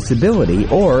significant disability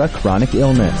or a chronic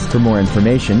illness. For more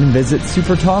information, visit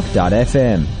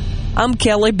supertalk.fm. I'm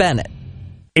Kelly Bennett.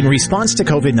 In response to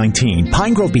COVID-19,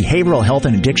 Pine Grove Behavioral Health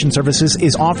and Addiction Services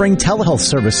is offering telehealth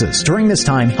services. During this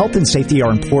time, health and safety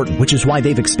are important, which is why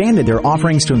they've expanded their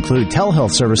offerings to include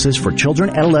telehealth services for children,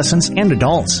 adolescents, and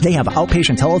adults. They have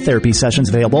outpatient teletherapy sessions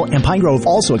available, and Pine Grove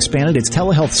also expanded its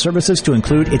telehealth services to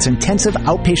include its intensive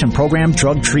outpatient program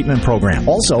drug treatment program.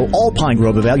 Also, all Pine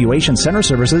Grove Evaluation Center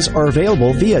services are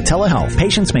available via telehealth.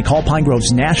 Patients may call Pine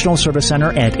Grove's National Service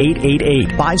Center at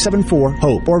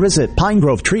 888-574-HOPE or visit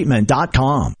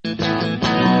pinegrovetreatment.com.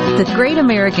 The Great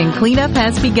American Cleanup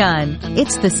has begun.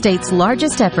 It's the state's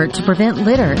largest effort to prevent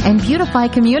litter and beautify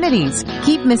communities.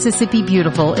 Keep Mississippi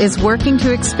Beautiful is working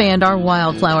to expand our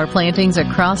wildflower plantings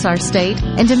across our state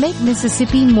and to make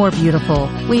Mississippi more beautiful.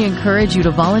 We encourage you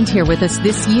to volunteer with us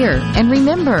this year. And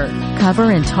remember, cover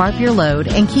and tarp your load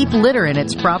and keep litter in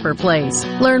its proper place.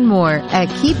 Learn more at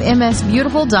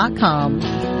keepmsbeautiful.com.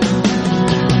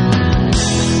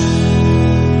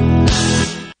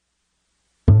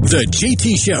 The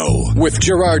JT Show with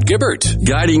Gerard Gibbert.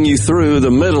 Guiding you through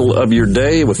the middle of your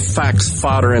day with facts,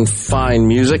 fodder, and fine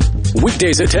music.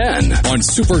 Weekdays at 10 on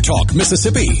Super Talk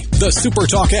Mississippi, the Super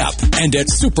Talk app, and at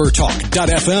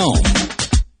supertalk.fm.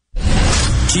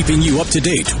 Keeping you up to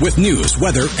date with news,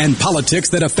 weather, and politics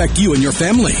that affect you and your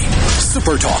family.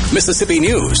 Super Talk Mississippi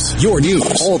News. Your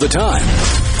news all the time.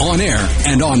 On air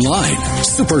and online.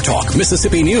 Super Talk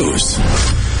Mississippi News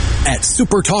at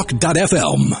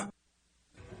supertalk.fm.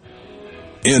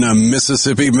 In a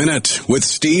Mississippi Minute with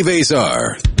Steve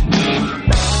Azar.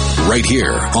 Right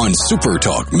here on Super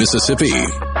Talk Mississippi. I'm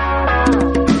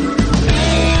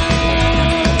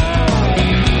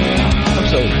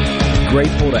so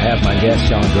grateful to have my guest,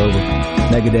 Sean Grover,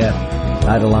 Megadeth,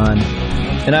 Idaline,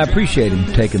 and I appreciate him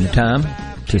taking the time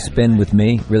to spend with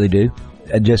me, really do.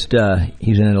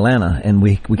 He's in Atlanta, and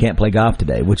we can't play golf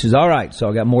today, which is all right, so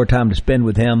I got more time to spend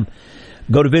with him.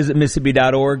 Go to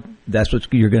visitmississippi.org. That's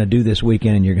what you're going to do this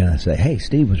weekend, and you're going to say, hey,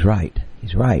 Steve was right.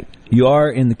 He's right. You are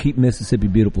in the Keep Mississippi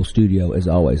Beautiful studio, as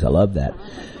always. I love that.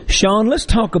 Sean, let's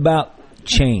talk about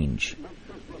change.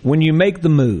 When you make the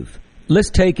move, let's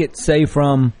take it, say,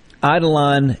 from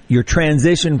Idaline, your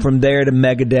transition from there to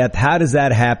Megadeth. How does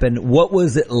that happen? What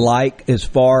was it like as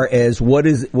far as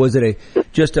was it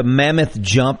just a mammoth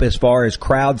jump as far as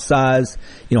crowd size?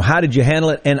 You know, how did you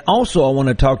handle it? And also I want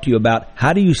to talk to you about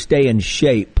how do you stay in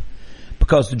shape?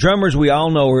 Because the drummers we all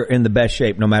know are in the best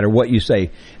shape no matter what you say.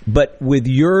 But with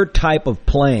your type of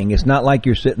playing, it's not like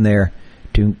you're sitting there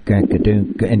and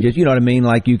just, you know what I mean?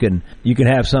 Like you can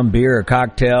have some beer or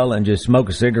cocktail and just smoke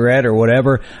a cigarette or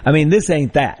whatever. I mean, this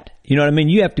ain't that. You know what I mean?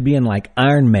 You have to be in like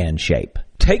Iron Man shape.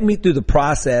 Take me through the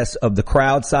process of the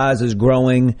crowd sizes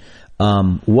growing,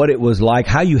 what it was like,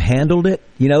 how you handled it.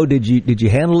 You know, did you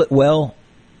handle it well?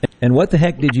 And what the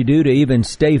heck did you do to even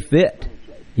stay fit?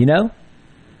 You know?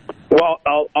 Well,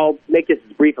 I'll make this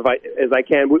as brief as I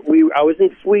can. I was in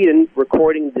Sweden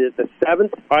recording the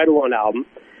 7th Idaline album.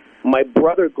 My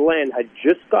brother Glenn had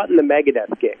just gotten the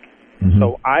Megadeth gig. Mm-hmm.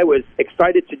 So I was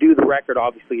excited to do the record,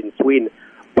 obviously, in Sweden.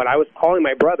 But I was calling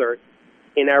my brother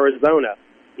in Arizona.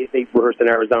 They rehearsed in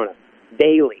Arizona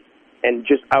daily. And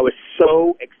just, I was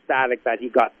so ecstatic that he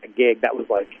got the gig. That was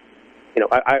like, you know,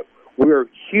 we were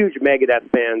huge Megadeth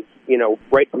fans, you know,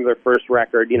 right from their first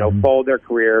record, you know, followed their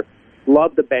career,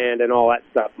 loved the band and all that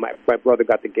stuff. My brother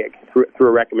got the gig through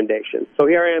a recommendation. So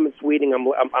here I am in Sweden.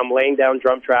 I'm laying down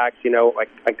drum tracks, you know,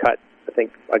 I cut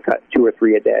 2 or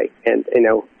 3 a day. And, you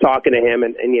know, talking to him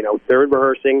and you know, they're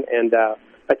rehearsing and,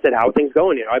 I said, how are things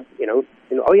going? You know,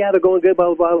 oh yeah, they're going good,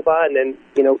 blah, blah, blah, blah. And then,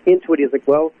 you know, into it, he's like,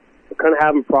 well, we're kind of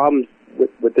having problems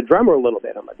with the drummer a little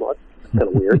bit. I'm like, well, it's kind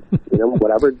of weird, you know,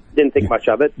 whatever. Didn't think much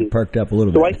of it. And perked up a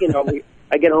little so bit. So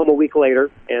I get home a week later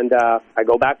and I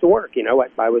go back to work. You know,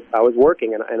 I was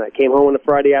working and I came home on a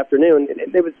Friday afternoon and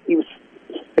he was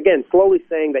again slowly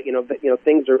saying that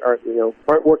things are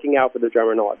aren't working out for the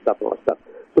drummer and all that stuff.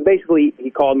 So basically, he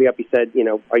called me up. He said, you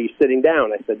know, are you sitting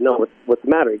down? I said, no. What's the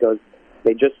matter? He goes,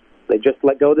 They just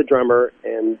let go of the drummer,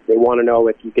 and they want to know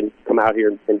if you can come out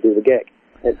here and do the gig.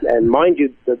 And mind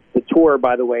you, the tour,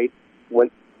 by the way,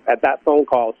 at that phone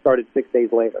call, started 6 days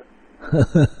later.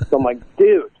 So I'm like,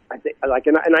 dude, I think like,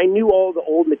 and I knew all the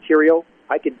old material.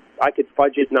 I could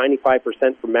fudge it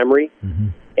 95% from memory,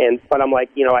 but I'm like,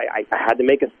 I had to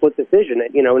make a split decision.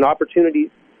 An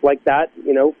opportunity like that,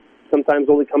 sometimes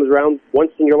only comes around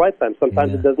once in your lifetime.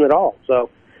 Sometimes it doesn't at all. So,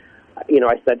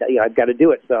 I said, I've got to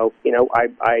do it. So,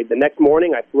 I the next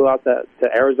morning I flew out to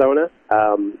Arizona,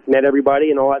 met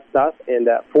everybody and all that stuff, and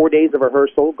 4 days of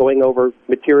rehearsal, going over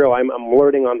material I'm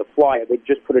learning on the fly. They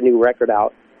just put a new record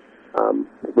out.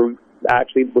 We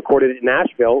actually recorded it in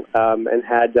Nashville and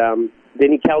had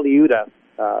Vinny Caliuta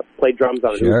play drums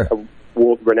on it. A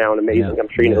world-renowned, amazing. I'm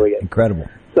sure you know it. Incredible.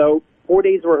 So 4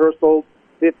 days of rehearsal,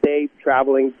 fifth day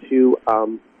traveling to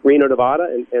Reno, Nevada,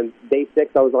 and day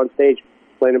 6 I was on stage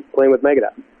playing with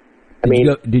Megadeth.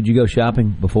 Did you go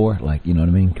shopping before, like, you know what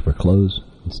I mean, for clothes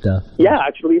and stuff? Yeah,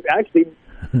 actually,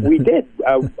 we did.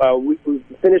 We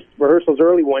finished rehearsals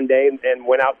early one day and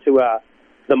went out to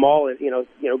the mall and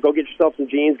go get yourself some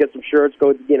jeans, get some shirts,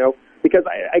 because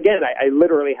I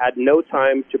literally had no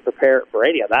time to prepare for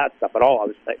any of that stuff at all. I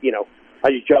was I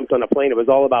just jumped on a plane. It was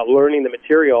all about learning the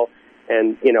material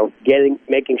and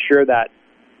making sure that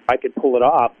I could pull it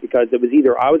off, because it was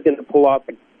either I was going to pull off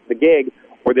the gig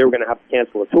or they were going to have to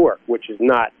cancel a tour, which is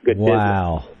not good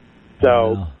business.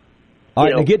 So, all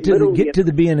right, now get to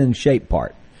the being in shape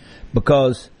part,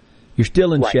 because you're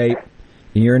still in shape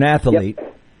and you're an athlete. Yep.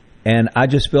 And I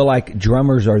just feel like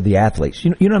drummers are the athletes.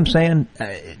 You know what I'm saying?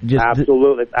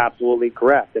 Absolutely, absolutely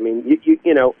correct. I mean,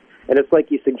 and it's like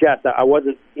you suggest. I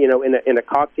wasn't, in a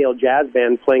cocktail jazz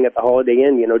band playing at the Holiday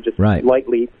Inn. Just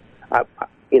lightly.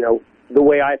 The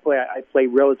way I play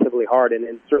relatively hard,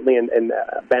 and certainly in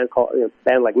a band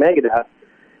like Megadeth,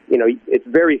 it's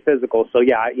very physical. So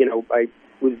yeah, I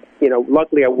was,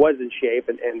 luckily I was in shape,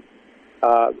 and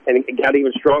it got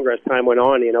even stronger as time went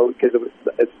on. Because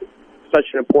it's such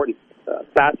an important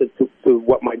facet to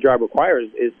what my job requires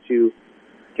is to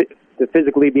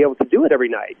physically be able to do it every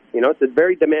night. It's a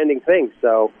very demanding thing.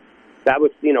 So that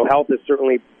was, health is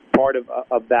certainly part of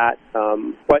that.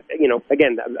 But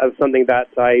again, that was something that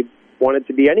I wanted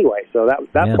to be anyway. So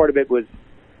that part of it was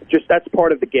just, that's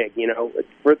part of the gig.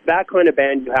 For that kind of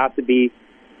band, you have to be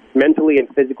mentally and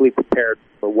physically prepared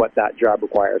for what that job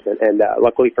requires. And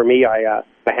luckily for me, I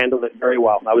handled it very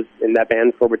well. I was in that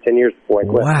band for over 10 years before I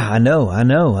quit. Wow, I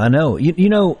know.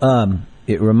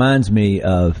 It reminds me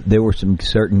of, there were some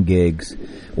certain gigs.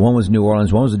 One was New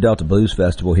Orleans. One was the Delta Blues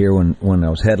Festival here when I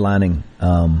was headlining.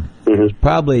 It was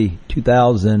probably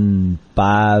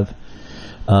 2005,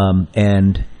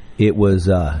 and it was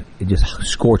just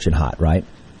scorching hot, right?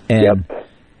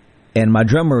 And my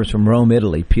drummer was from Rome,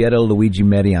 Italy, Pietro Luigi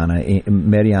Mediani,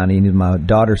 and he's my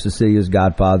daughter Cecilia's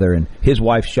godfather, and his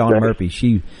wife Shawn Murphy.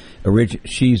 She's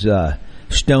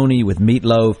Stoney with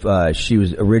Meatloaf. She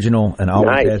was original and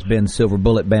always has been Silver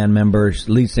Bullet band member,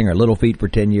 lead singer at Little Feat for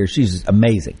 10 years. She's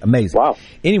amazing. Wow.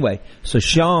 Anyway, so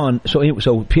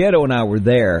Pietro and I were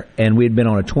there, and we had been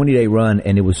on a 20-day run,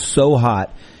 and it was so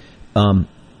hot,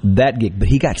 that gig, but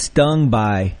he got stung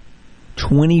by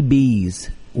 20 bees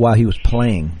while he was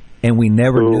playing. And we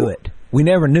never knew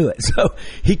it. So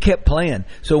he kept playing.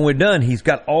 So when we're done, he's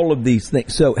got all of these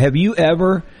things. So have you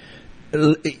ever,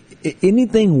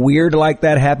 anything weird like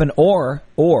that happen? Or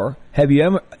have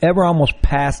you ever almost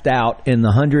passed out in the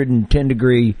 110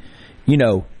 degree,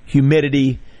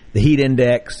 humidity, the heat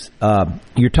index?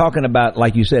 You're talking about,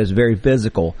 like you said, it's very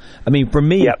physical. I mean, for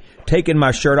me, taking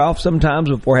my shirt off sometimes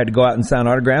before I had to go out and sign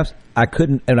autographs, I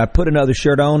couldn't, and I put another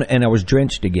shirt on and I was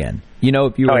drenched again.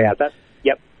 If you were.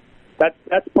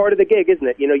 That's part of the gig, isn't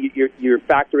it? You're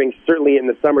factoring, certainly in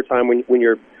the summertime when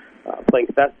you're playing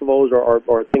festivals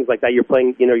or things like that. You're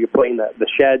playing the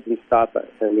sheds and stuff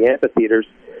and the amphitheaters.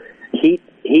 Heat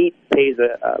plays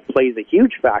a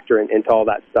huge factor into all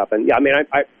that stuff. And yeah, I mean,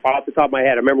 I off the top of my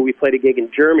head, I remember we played a gig in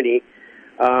Germany.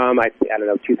 I don't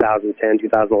know, 2010,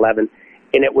 2011,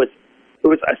 and it was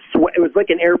like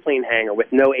an airplane hangar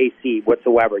with no AC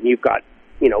whatsoever. And you've got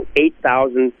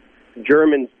 8,000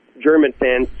 German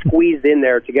fans squeezed in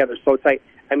there together so tight.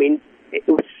 I mean, it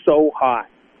was so hot.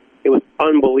 It was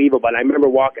unbelievable. And I remember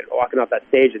walking off that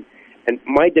stage, and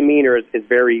my demeanor is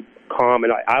very calm,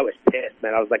 and I was pissed,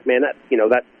 man. I was like, man, that's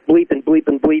bleeping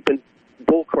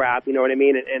bull crap, you know what I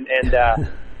mean? And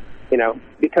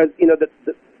because,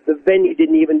 the venue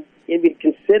didn't even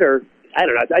consider, I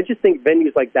don't know, I just think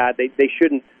venues like that, they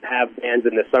shouldn't have bands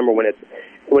in the summer when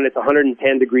it's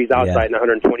 110 degrees outside and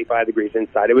 125 degrees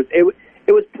inside.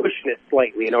 It was pushing it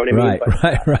slightly, you know what I mean?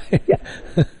 Right. Yeah.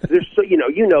 There's so you know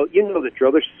the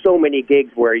drill. There's so many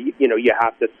gigs where you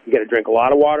got to drink a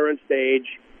lot of water on stage,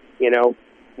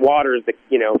 water is the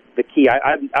key.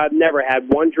 I've never had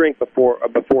one drink before a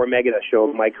Megadeth show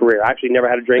in my career. I actually never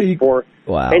had a drink before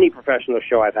any professional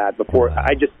show I've had before. Wow.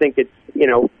 I just think it's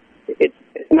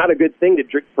not a good thing to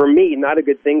drink. For me, not a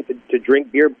good thing to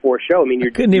drink beer before a show. I mean,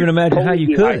 you couldn't even imagine how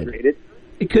you could.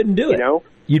 You couldn't do it.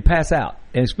 You'd pass out,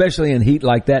 and especially in heat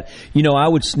like that. I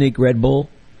would sneak Red Bull,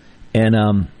 and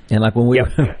like when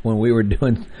we were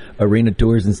doing arena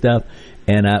tours and stuff.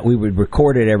 And we would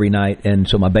record it every night, and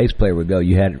so my bass player would go,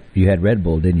 "You had Red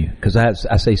Bull, didn't you?" Because I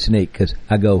say sneak, because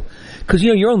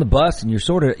you're on the bus and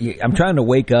I'm trying to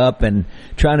wake up and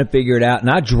trying to figure it out, and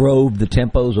I drove the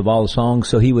tempos of all the songs.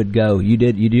 So he would go, "You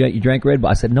drank Red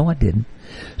Bull?" I said, "No, I didn't."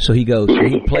 So he goes,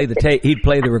 he'd play the tape, he'd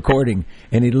play the recording,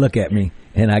 and he'd look at me,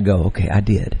 and I go, "Okay, I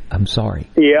did. I'm sorry.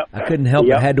 Yeah, I couldn't help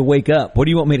it. I had to wake up. What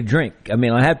do you want me to drink? I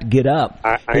mean, I have to get up."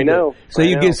 I know. So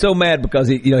you get so mad because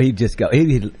he'd just go.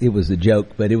 It was a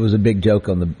joke, but it was a big joke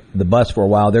on the bus for a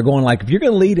while. They're going like, if you're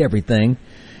going to lead everything,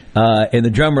 and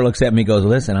the drummer looks at me and goes,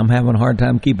 "Listen, I'm having a hard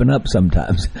time keeping up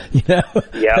sometimes.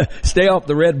 Stay off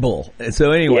the Red Bull."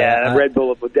 So anyway, that Red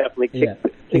Bull will definitely kick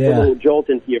a little jolt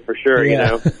into you for sure.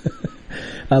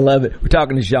 I love it. We're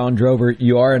talking to Shawn Drover.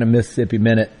 You are in a Mississippi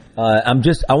Minute. I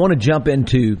want to jump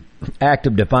into Act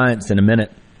of Defiance in a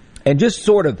minute, and just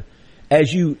sort of,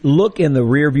 as you look in the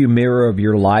rearview mirror of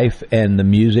your life and the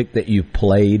music that you've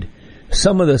played,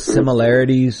 some of the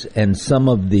similarities and some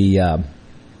of the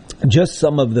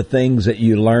things that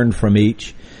you learned from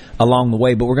each along the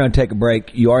way. But we're going to take a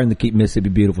break. You are in the Keep Mississippi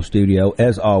Beautiful studio.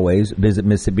 As always, visit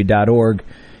Mississippi.org.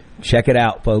 Check it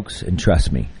out, folks, and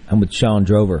trust me. I'm with Shawn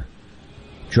Drover,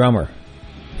 drummer,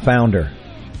 founder,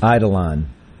 Eidolon,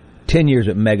 10 years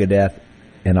at Megadeth,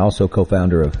 and also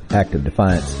co-founder of Act of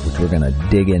Defiance, which we're going to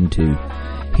dig into.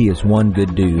 He is one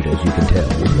good dude, as you can tell.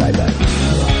 We'll be right back.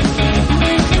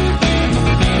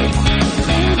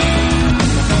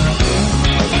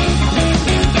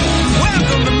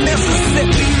 Welcome to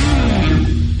Mississippi.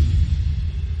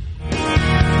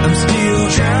 I'm still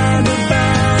trying to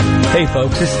find. Hey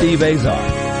folks, it's Steve Azar,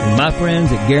 and my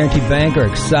friends at Guarantee Bank are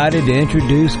excited to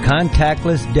introduce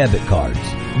contactless debit cards.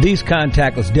 These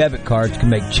contactless debit cards can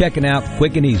make checking out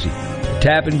quick and easy. The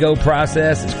tap-and-go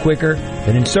process is quicker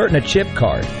than inserting a chip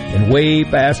card and way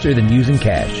faster than using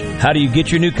cash. How do you get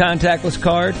your new contactless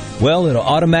card? Well, it'll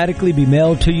automatically be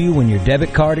mailed to you when your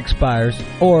debit card expires,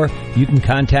 or you can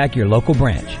contact your local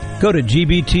branch. Go to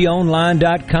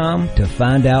gbtonline.com to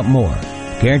find out more.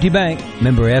 Guarantee Bank,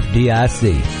 member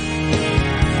FDIC.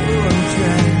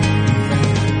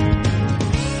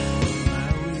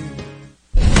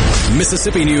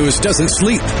 Mississippi news doesn't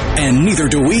sleep, and neither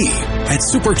do we. At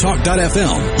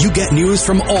supertalk.fm, you get news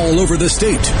from all over the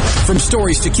state. From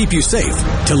stories to keep you safe,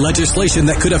 to legislation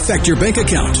that could affect your bank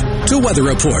account, to weather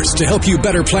reports to help you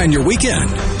better plan your weekend.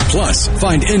 Plus,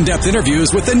 find in-depth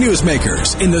interviews with the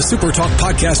newsmakers in the Supertalk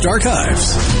podcast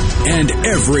archives. And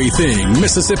everything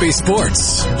Mississippi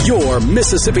sports. Your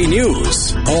Mississippi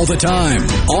news. All the time.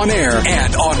 On air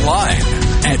and online.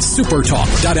 At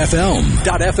supertalk.fm.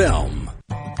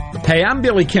 Hey, I'm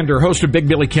Billy Kinder, host of Big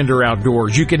Billy Kinder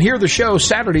Outdoors. You can hear the show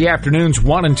Saturday afternoons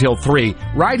 1 until 3,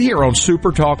 right here on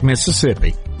Super Talk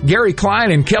Mississippi. Gary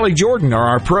Klein and Kelly Jordan are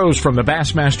our pros from the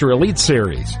Bassmaster Elite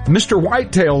Series. Mr.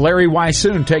 Whitetail Larry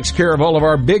Wysoon takes care of all of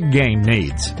our big game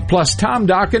needs. Plus, Tom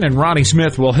Dokken and Ronnie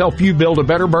Smith will help you build a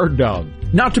better bird dog.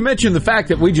 Not to mention the fact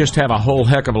that we just have a whole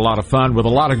heck of a lot of fun with a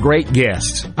lot of great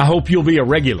guests. I hope you'll be a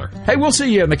regular. Hey, we'll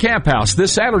see you in the Camp House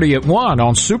this Saturday at 1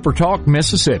 on Super Talk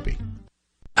Mississippi.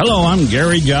 Hello, I'm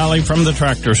Gary Jolly from the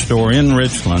Tractor Store in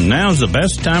Richland. Now's the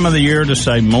best time of the year to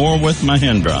save more with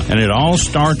Mahindra, and it all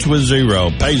starts with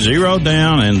zero. Pay zero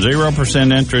down and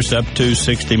 0% interest up to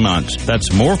 60 months.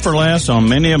 That's more for less on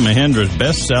many of Mahindra's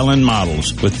best-selling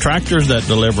models, with tractors that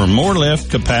deliver more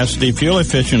lift, capacity, fuel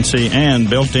efficiency, and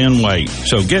built-in weight.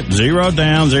 So get zero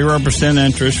down, 0%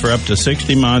 interest for up to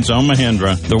 60 months on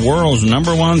Mahindra, the world's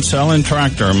 #1 selling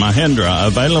tractor, Mahindra,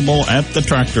 available at the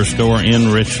Tractor Store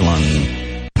in Richland.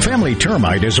 Family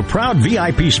Termite is a proud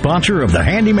VIP sponsor of the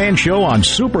Handyman Show on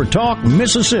Super Talk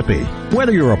Mississippi.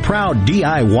 Whether you're a proud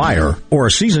DIYer or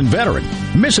a seasoned veteran,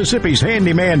 Mississippi's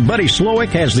handyman Buddy Slowick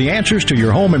has the answers to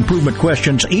your home improvement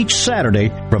questions each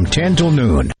Saturday from 10 till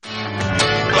noon.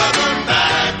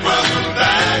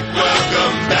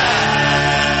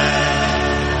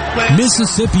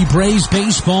 Mississippi Braves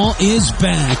baseball is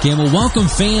back and will welcome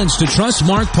fans to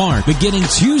Trustmark Park beginning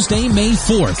Tuesday, May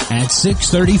 4th at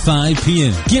 6:35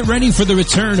 p.m. Get ready for the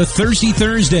return of Thirsty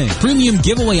Thursday, premium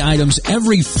giveaway items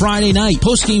every Friday night,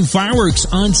 postgame fireworks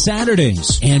on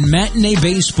Saturdays, and matinee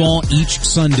baseball each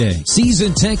Sunday.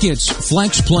 Season tickets,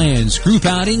 flex plans, group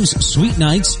outings, suite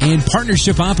nights, and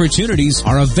partnership opportunities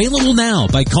are available now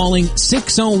by calling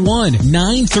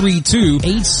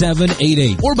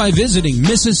 601-932-8788 or by visiting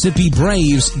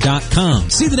MississippiBraves.com.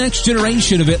 See the next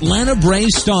generation of Atlanta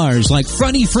Braves stars like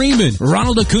Freddie Freeman,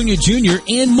 Ronald Acuna Jr.,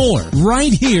 and more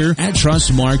right here at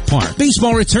Trustmark Park.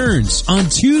 Baseball returns on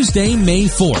Tuesday, May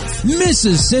 4th.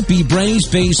 Mississippi Braves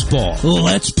baseball.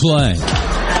 Let's play.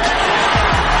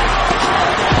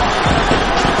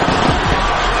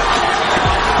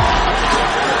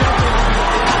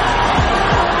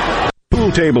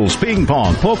 Pool tables, ping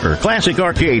pong, poker, classic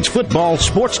arcades, football,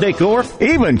 sports decor,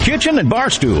 even kitchen and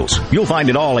bar stools. You'll find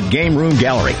it all at Game Room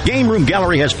Gallery. Game Room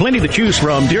Gallery has plenty to choose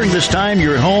from during this time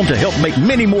you're at home to help make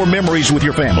many more memories with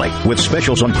your family, with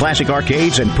specials on classic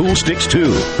arcades and pool sticks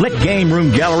too. Let Game Room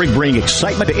Gallery bring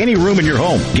excitement to any room in your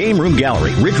home. Game Room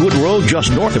Gallery, Ridgewood Road,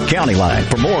 just north of County Line.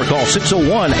 For more, call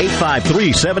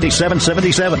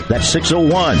 601-853-7777. That's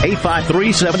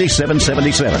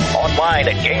 601-853-7777. Online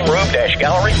at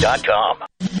gameroom-gallery.com.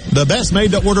 The best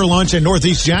made-to-order lunch in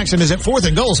Northeast Jackson is at 4th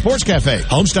and Gold Sports Cafe.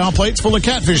 Homestyle plates full of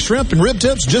catfish, shrimp, and rib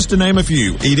tips, just to name a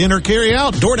few. Eat in or carry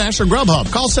out, DoorDash or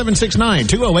Grubhub. Call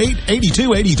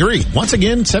 769-208-8283. Once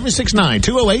again,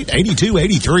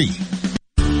 769-208-8283.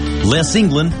 Les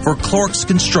England for Clark's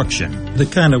Construction. The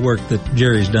kind of work that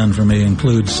Jerry's done for me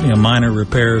includes minor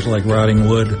repairs like rotting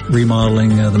wood,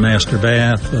 remodeling the master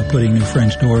bath, putting new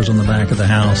French doors on the back of the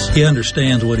house. He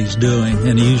understands what he's doing,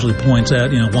 and he usually points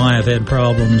out why I've had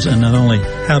problems and not only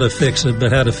how to fix it,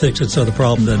 but how to fix it so the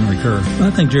problem doesn't recur. I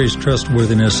think Jerry's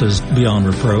trustworthiness is beyond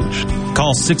reproach.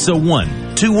 Call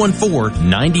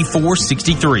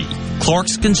 601-214-9463.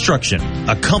 Clark's Construction,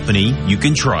 a company you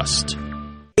can trust.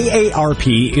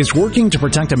 AARP is working to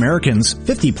protect Americans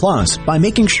 50 plus by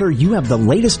making sure you have the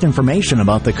latest information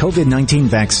about the COVID-19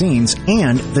 vaccines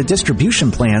and the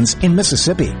distribution plans in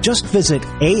Mississippi. Just visit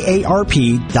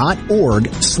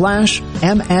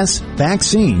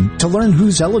aarp.org/MSvaccine to learn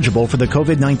who's eligible for the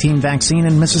COVID-19 vaccine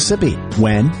in Mississippi,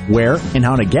 when, where, and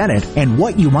how to get it, and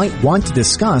what you might want to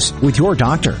discuss with your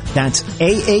doctor. That's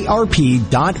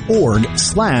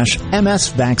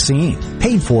aarp.org/MSvaccine.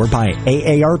 Paid for by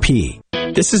AARP.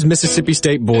 This is Mississippi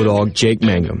State Bulldog Jake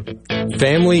Mangum.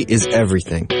 Family is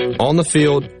everything. On the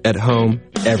field, at home,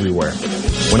 everywhere.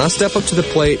 When I step up to the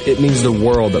plate, it means the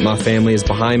world that my family is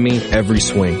behind me every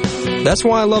swing. That's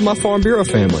why I love my Farm Bureau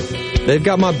family. They've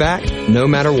got my back no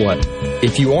matter what.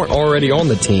 If you aren't already on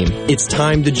the team, it's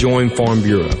time to join Farm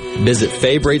Bureau. Visit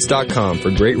favrates.com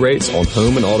for great rates on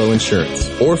home and auto insurance,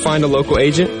 or find a local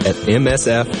agent at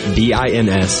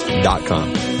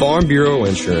msfbins.com. Farm Bureau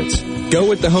Insurance. Go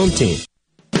with the home team.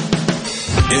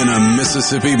 In a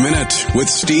Mississippi Minute with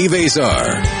Steve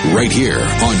Azar, right here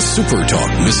on Super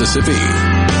Talk Mississippi.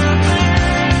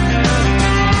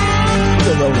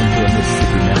 We'll roll into a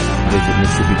Mississippi Minute. Visit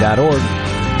Mississippi.org.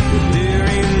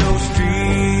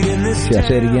 Should I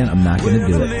say it again? I'm not going to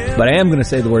do it. But I am going to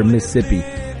say the word Mississippi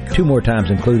 2 more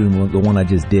times, including the one I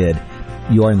just did.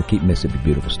 You are in the Keep Mississippi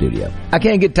Beautiful studio. I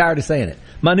can't get tired of saying it.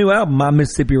 My new album, My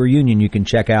Mississippi Reunion, you can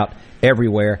check out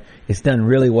everywhere. It's done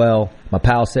really well. My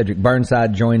pal Cedric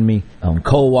Burnside joined me on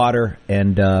Coldwater,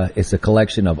 and it's a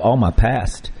collection of all my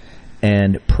past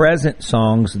and present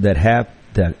songs that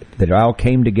all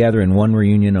came together in one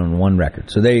reunion on one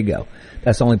record. So there you go.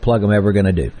 That's the only plug I'm ever going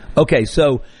to do. Okay,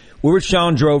 so we're with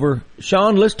Sean Drover.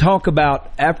 Sean, let's talk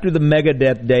about after the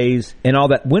Megadeth days and all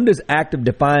that. When does Act of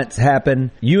Defiance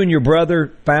happen? You and your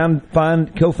brother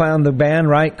co-found the band,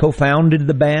 right? Co-founded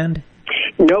the band?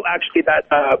 No, actually, that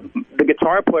the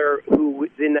guitar player who was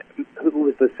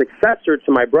the successor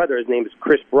to my brother, his name is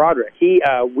Chris Broderick. We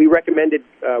recommended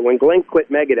when Glenn quit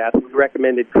Megadeth, we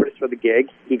recommended Chris for the gig.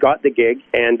 He got the gig,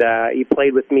 and he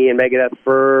played with me in Megadeth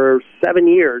for 7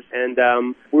 years. And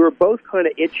we were both kind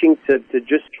of itching to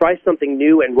just try something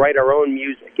new and write our own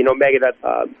music. Megadeth,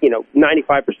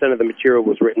 95% of the material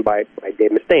was written by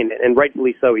Dave Mustaine, and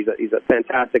rightfully so. He's a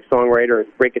fantastic songwriter and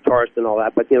great guitarist and all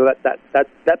that. But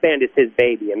that band is his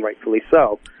baby, and rightfully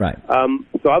so. Right.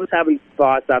 So I was having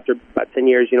thoughts after about 10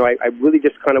 years, I really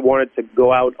just kind of wanted to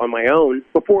go out on my own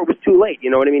before it was too late. You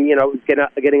know what I mean?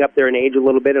 Getting up there in age a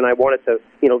little bit, and I wanted to,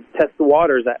 test the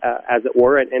waters, as it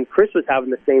were. And Chris was having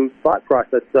the same thought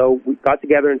process. So we got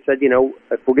together and said,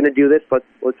 if we're going to do this,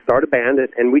 let's start a band.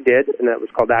 And we did, and that was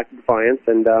called Active Defiance.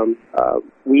 And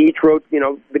we each wrote,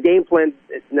 the game plan.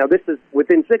 Now, this is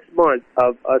within 6 months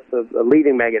of us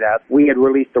leaving Megadeth, we had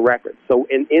released a record. So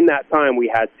in that time,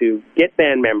 we had to get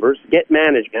band members, get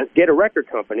management, get a record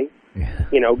company,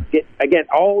 get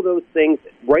all those things,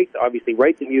 write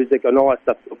the music and all that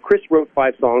stuff. So Chris wrote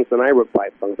 5 songs and I wrote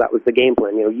 5 songs. That was the game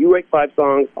plan. You write 5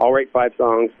 songs, I'll write 5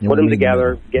 songs, put them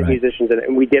together, get musicians in it.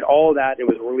 And we did all that, and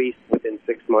it was released within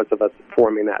 6 months of us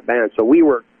forming that band. So we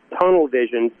were tunnel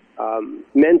visioned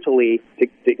mentally to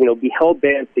be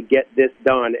hell-bent to get this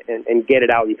done and get it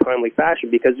out in timely fashion,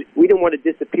 because we didn't want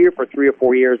to disappear for 3 or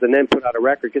 4 years and then put out a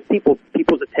record, because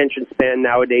people's attention span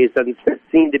nowadays doesn't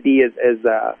seem to be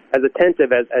as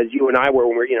attentive as you and I were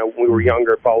when we were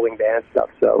younger, following band stuff.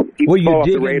 So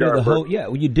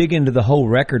you dig into the whole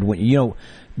record when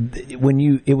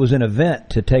it was an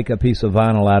event to take a piece of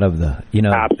vinyl out of the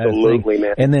absolutely,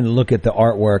 man, and then look at the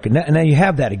artwork, and now you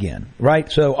have that again,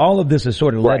 right? So all of this is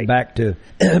sort of led back to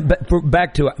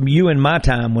you and my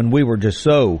time when we were just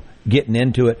so getting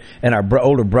into it, and our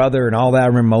older brother and all that. I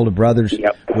remember my older brothers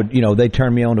would, they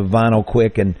turned me on to vinyl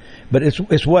quick, but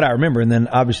it's what I remember. And then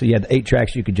obviously you had the 8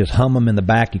 tracks, you could just hum them in the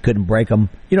back, you couldn't break them.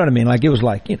 You know what I mean? Like it was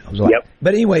like,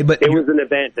 But anyway, it was an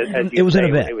event. It was an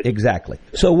event, exactly.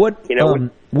 So what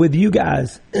with you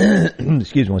guys?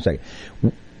 Excuse me one second.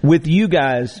 With you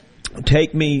guys,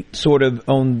 take me sort of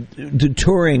on the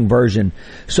touring version.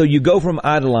 So you go from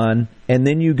Eidolon, and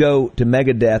then you go to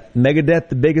Megadeth. Megadeth,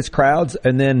 the biggest crowds,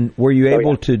 and then were you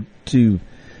able to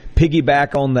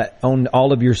piggyback on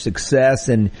all of your success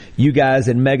and you guys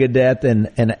in Megadeth,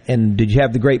 and did you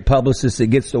have the great publicist that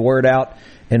gets the word out?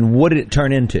 And what did it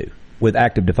turn into with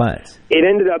Active Defiance? It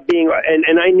ended up being,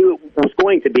 and I knew it was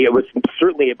going to be, it was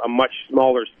certainly a much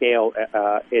smaller scale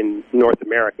in North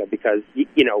America, because,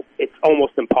 it's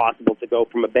almost impossible to go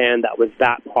from a band that was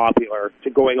that popular to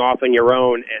going off on your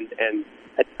own and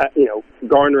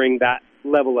garnering that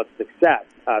level of success.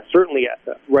 Certainly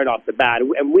right off the bat.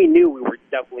 And we knew we were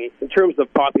definitely, in terms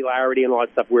of popularity and all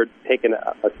that stuff, we were taking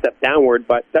a step downward,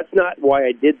 but that's not why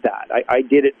I did that. I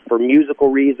did it for musical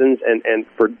reasons and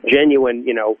for genuine,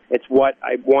 it's what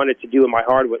I wanted to do in my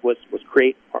heart was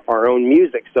create our own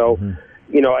music. So,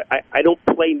 I don't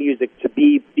play music to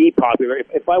be popular.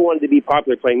 If I wanted to be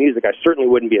popular playing music, I certainly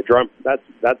wouldn't be a drummer.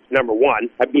 That's number one.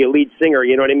 I'd be a lead singer,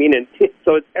 you know what I mean? And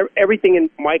so it's everything in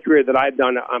my career that I've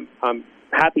done, I'm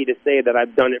happy to say that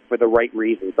I've done it for the right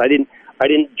reasons. I didn't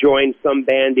join some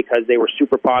band because they were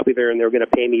super popular and they were going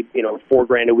to pay me,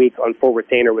 $4,000 a week on full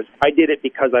retainer. I did it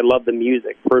because I love the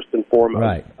music first and foremost.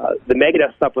 Right. The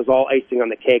Megadeth stuff was all icing on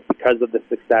the cake because of the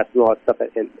success and all that stuff,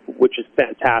 which is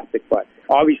fantastic. But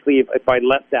obviously, if I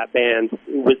left that band,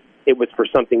 it was for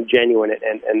something genuine,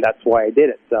 and that's why I did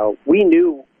it. So we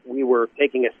knew we were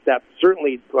taking a step,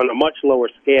 certainly on a much lower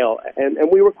scale, and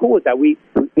we were cool with that. We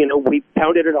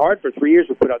pounded it hard for 3 years.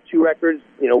 We put out 2 records,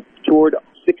 toured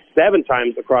 6-7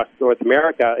 times across North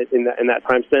America in that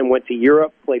time span, went to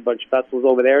Europe, played a bunch of festivals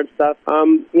over there and stuff.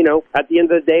 At the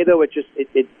end of the day, though, it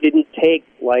didn't take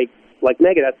like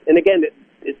Megadeth. And again,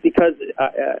 it's because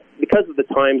of the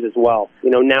times as well.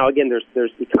 Now again,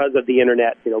 there's because of the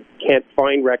internet. Can't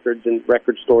find records in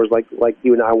record stores like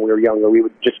you and I when we were younger. We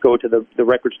would just go to the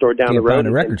record store down the road. Find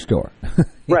a record store.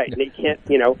 Right, and they can't.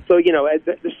 So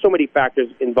there's so many factors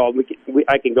involved.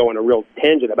 I can go on a real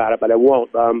tangent about it, but I won't.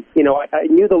 I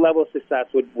knew the level of success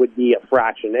would be a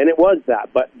fraction, and it was that.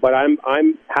 But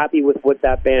I'm happy with what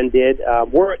that band did.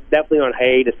 We're definitely on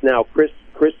hiatus now. Chris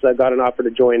got an offer to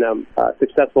join a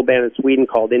successful band in Sweden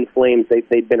called In Flames.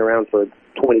 They've been around for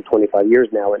 20-25 years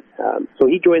now, and so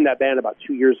he joined that band about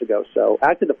 2 years ago. So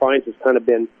Active Defiance has kind of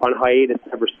been on hiatus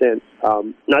ever since.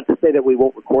 Not to say that we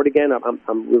won't record again.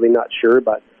 I'm really not sure,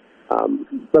 but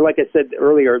like I said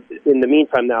earlier, in the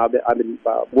meantime now I've been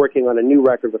working on a new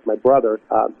record with my brother.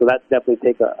 So that's definitely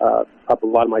taken up a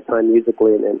lot of my time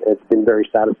musically, and it's been very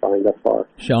satisfying thus far.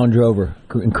 Shawn Drover,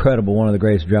 incredible, one of the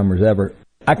greatest drummers ever.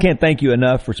 I can't thank you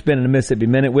enough for spending a Mississippi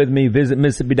Minute with me. Visit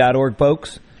Mississippi.org,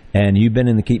 folks. And you've been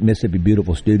in the Keep Mississippi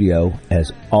Beautiful studio,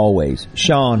 as always.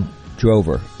 Shawn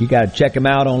Drover. You got to check him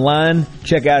out online.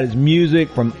 Check out his music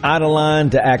from Eidolon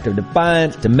to Active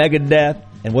Defiance to Megadeth.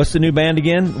 And what's the new band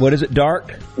again? What is it,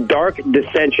 Dark? Dark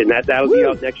Dissension. That'll be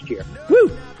out next year.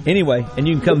 Woo! Anyway, and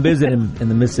you can come visit him in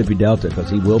the Mississippi Delta, because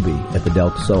he will be at the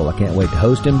Delta Soul. I can't wait to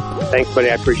host him. Thanks,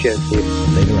 buddy. I appreciate it, Steve.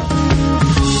 Later on.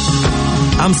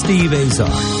 I'm Steve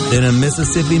Azar. In a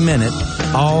Mississippi Minute,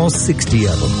 all 60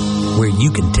 of them, where you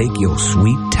can take your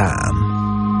sweet time.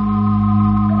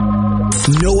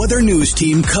 No other news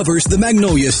team covers the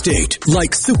Magnolia State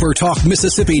like Super Talk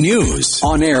Mississippi News.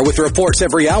 On air with reports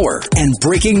every hour and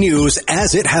breaking news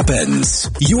as it happens.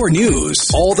 Your news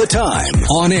all the time.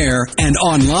 On air and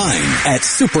online at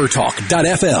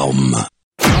supertalk.fm.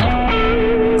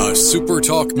 A Super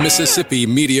Talk Mississippi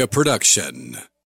media production.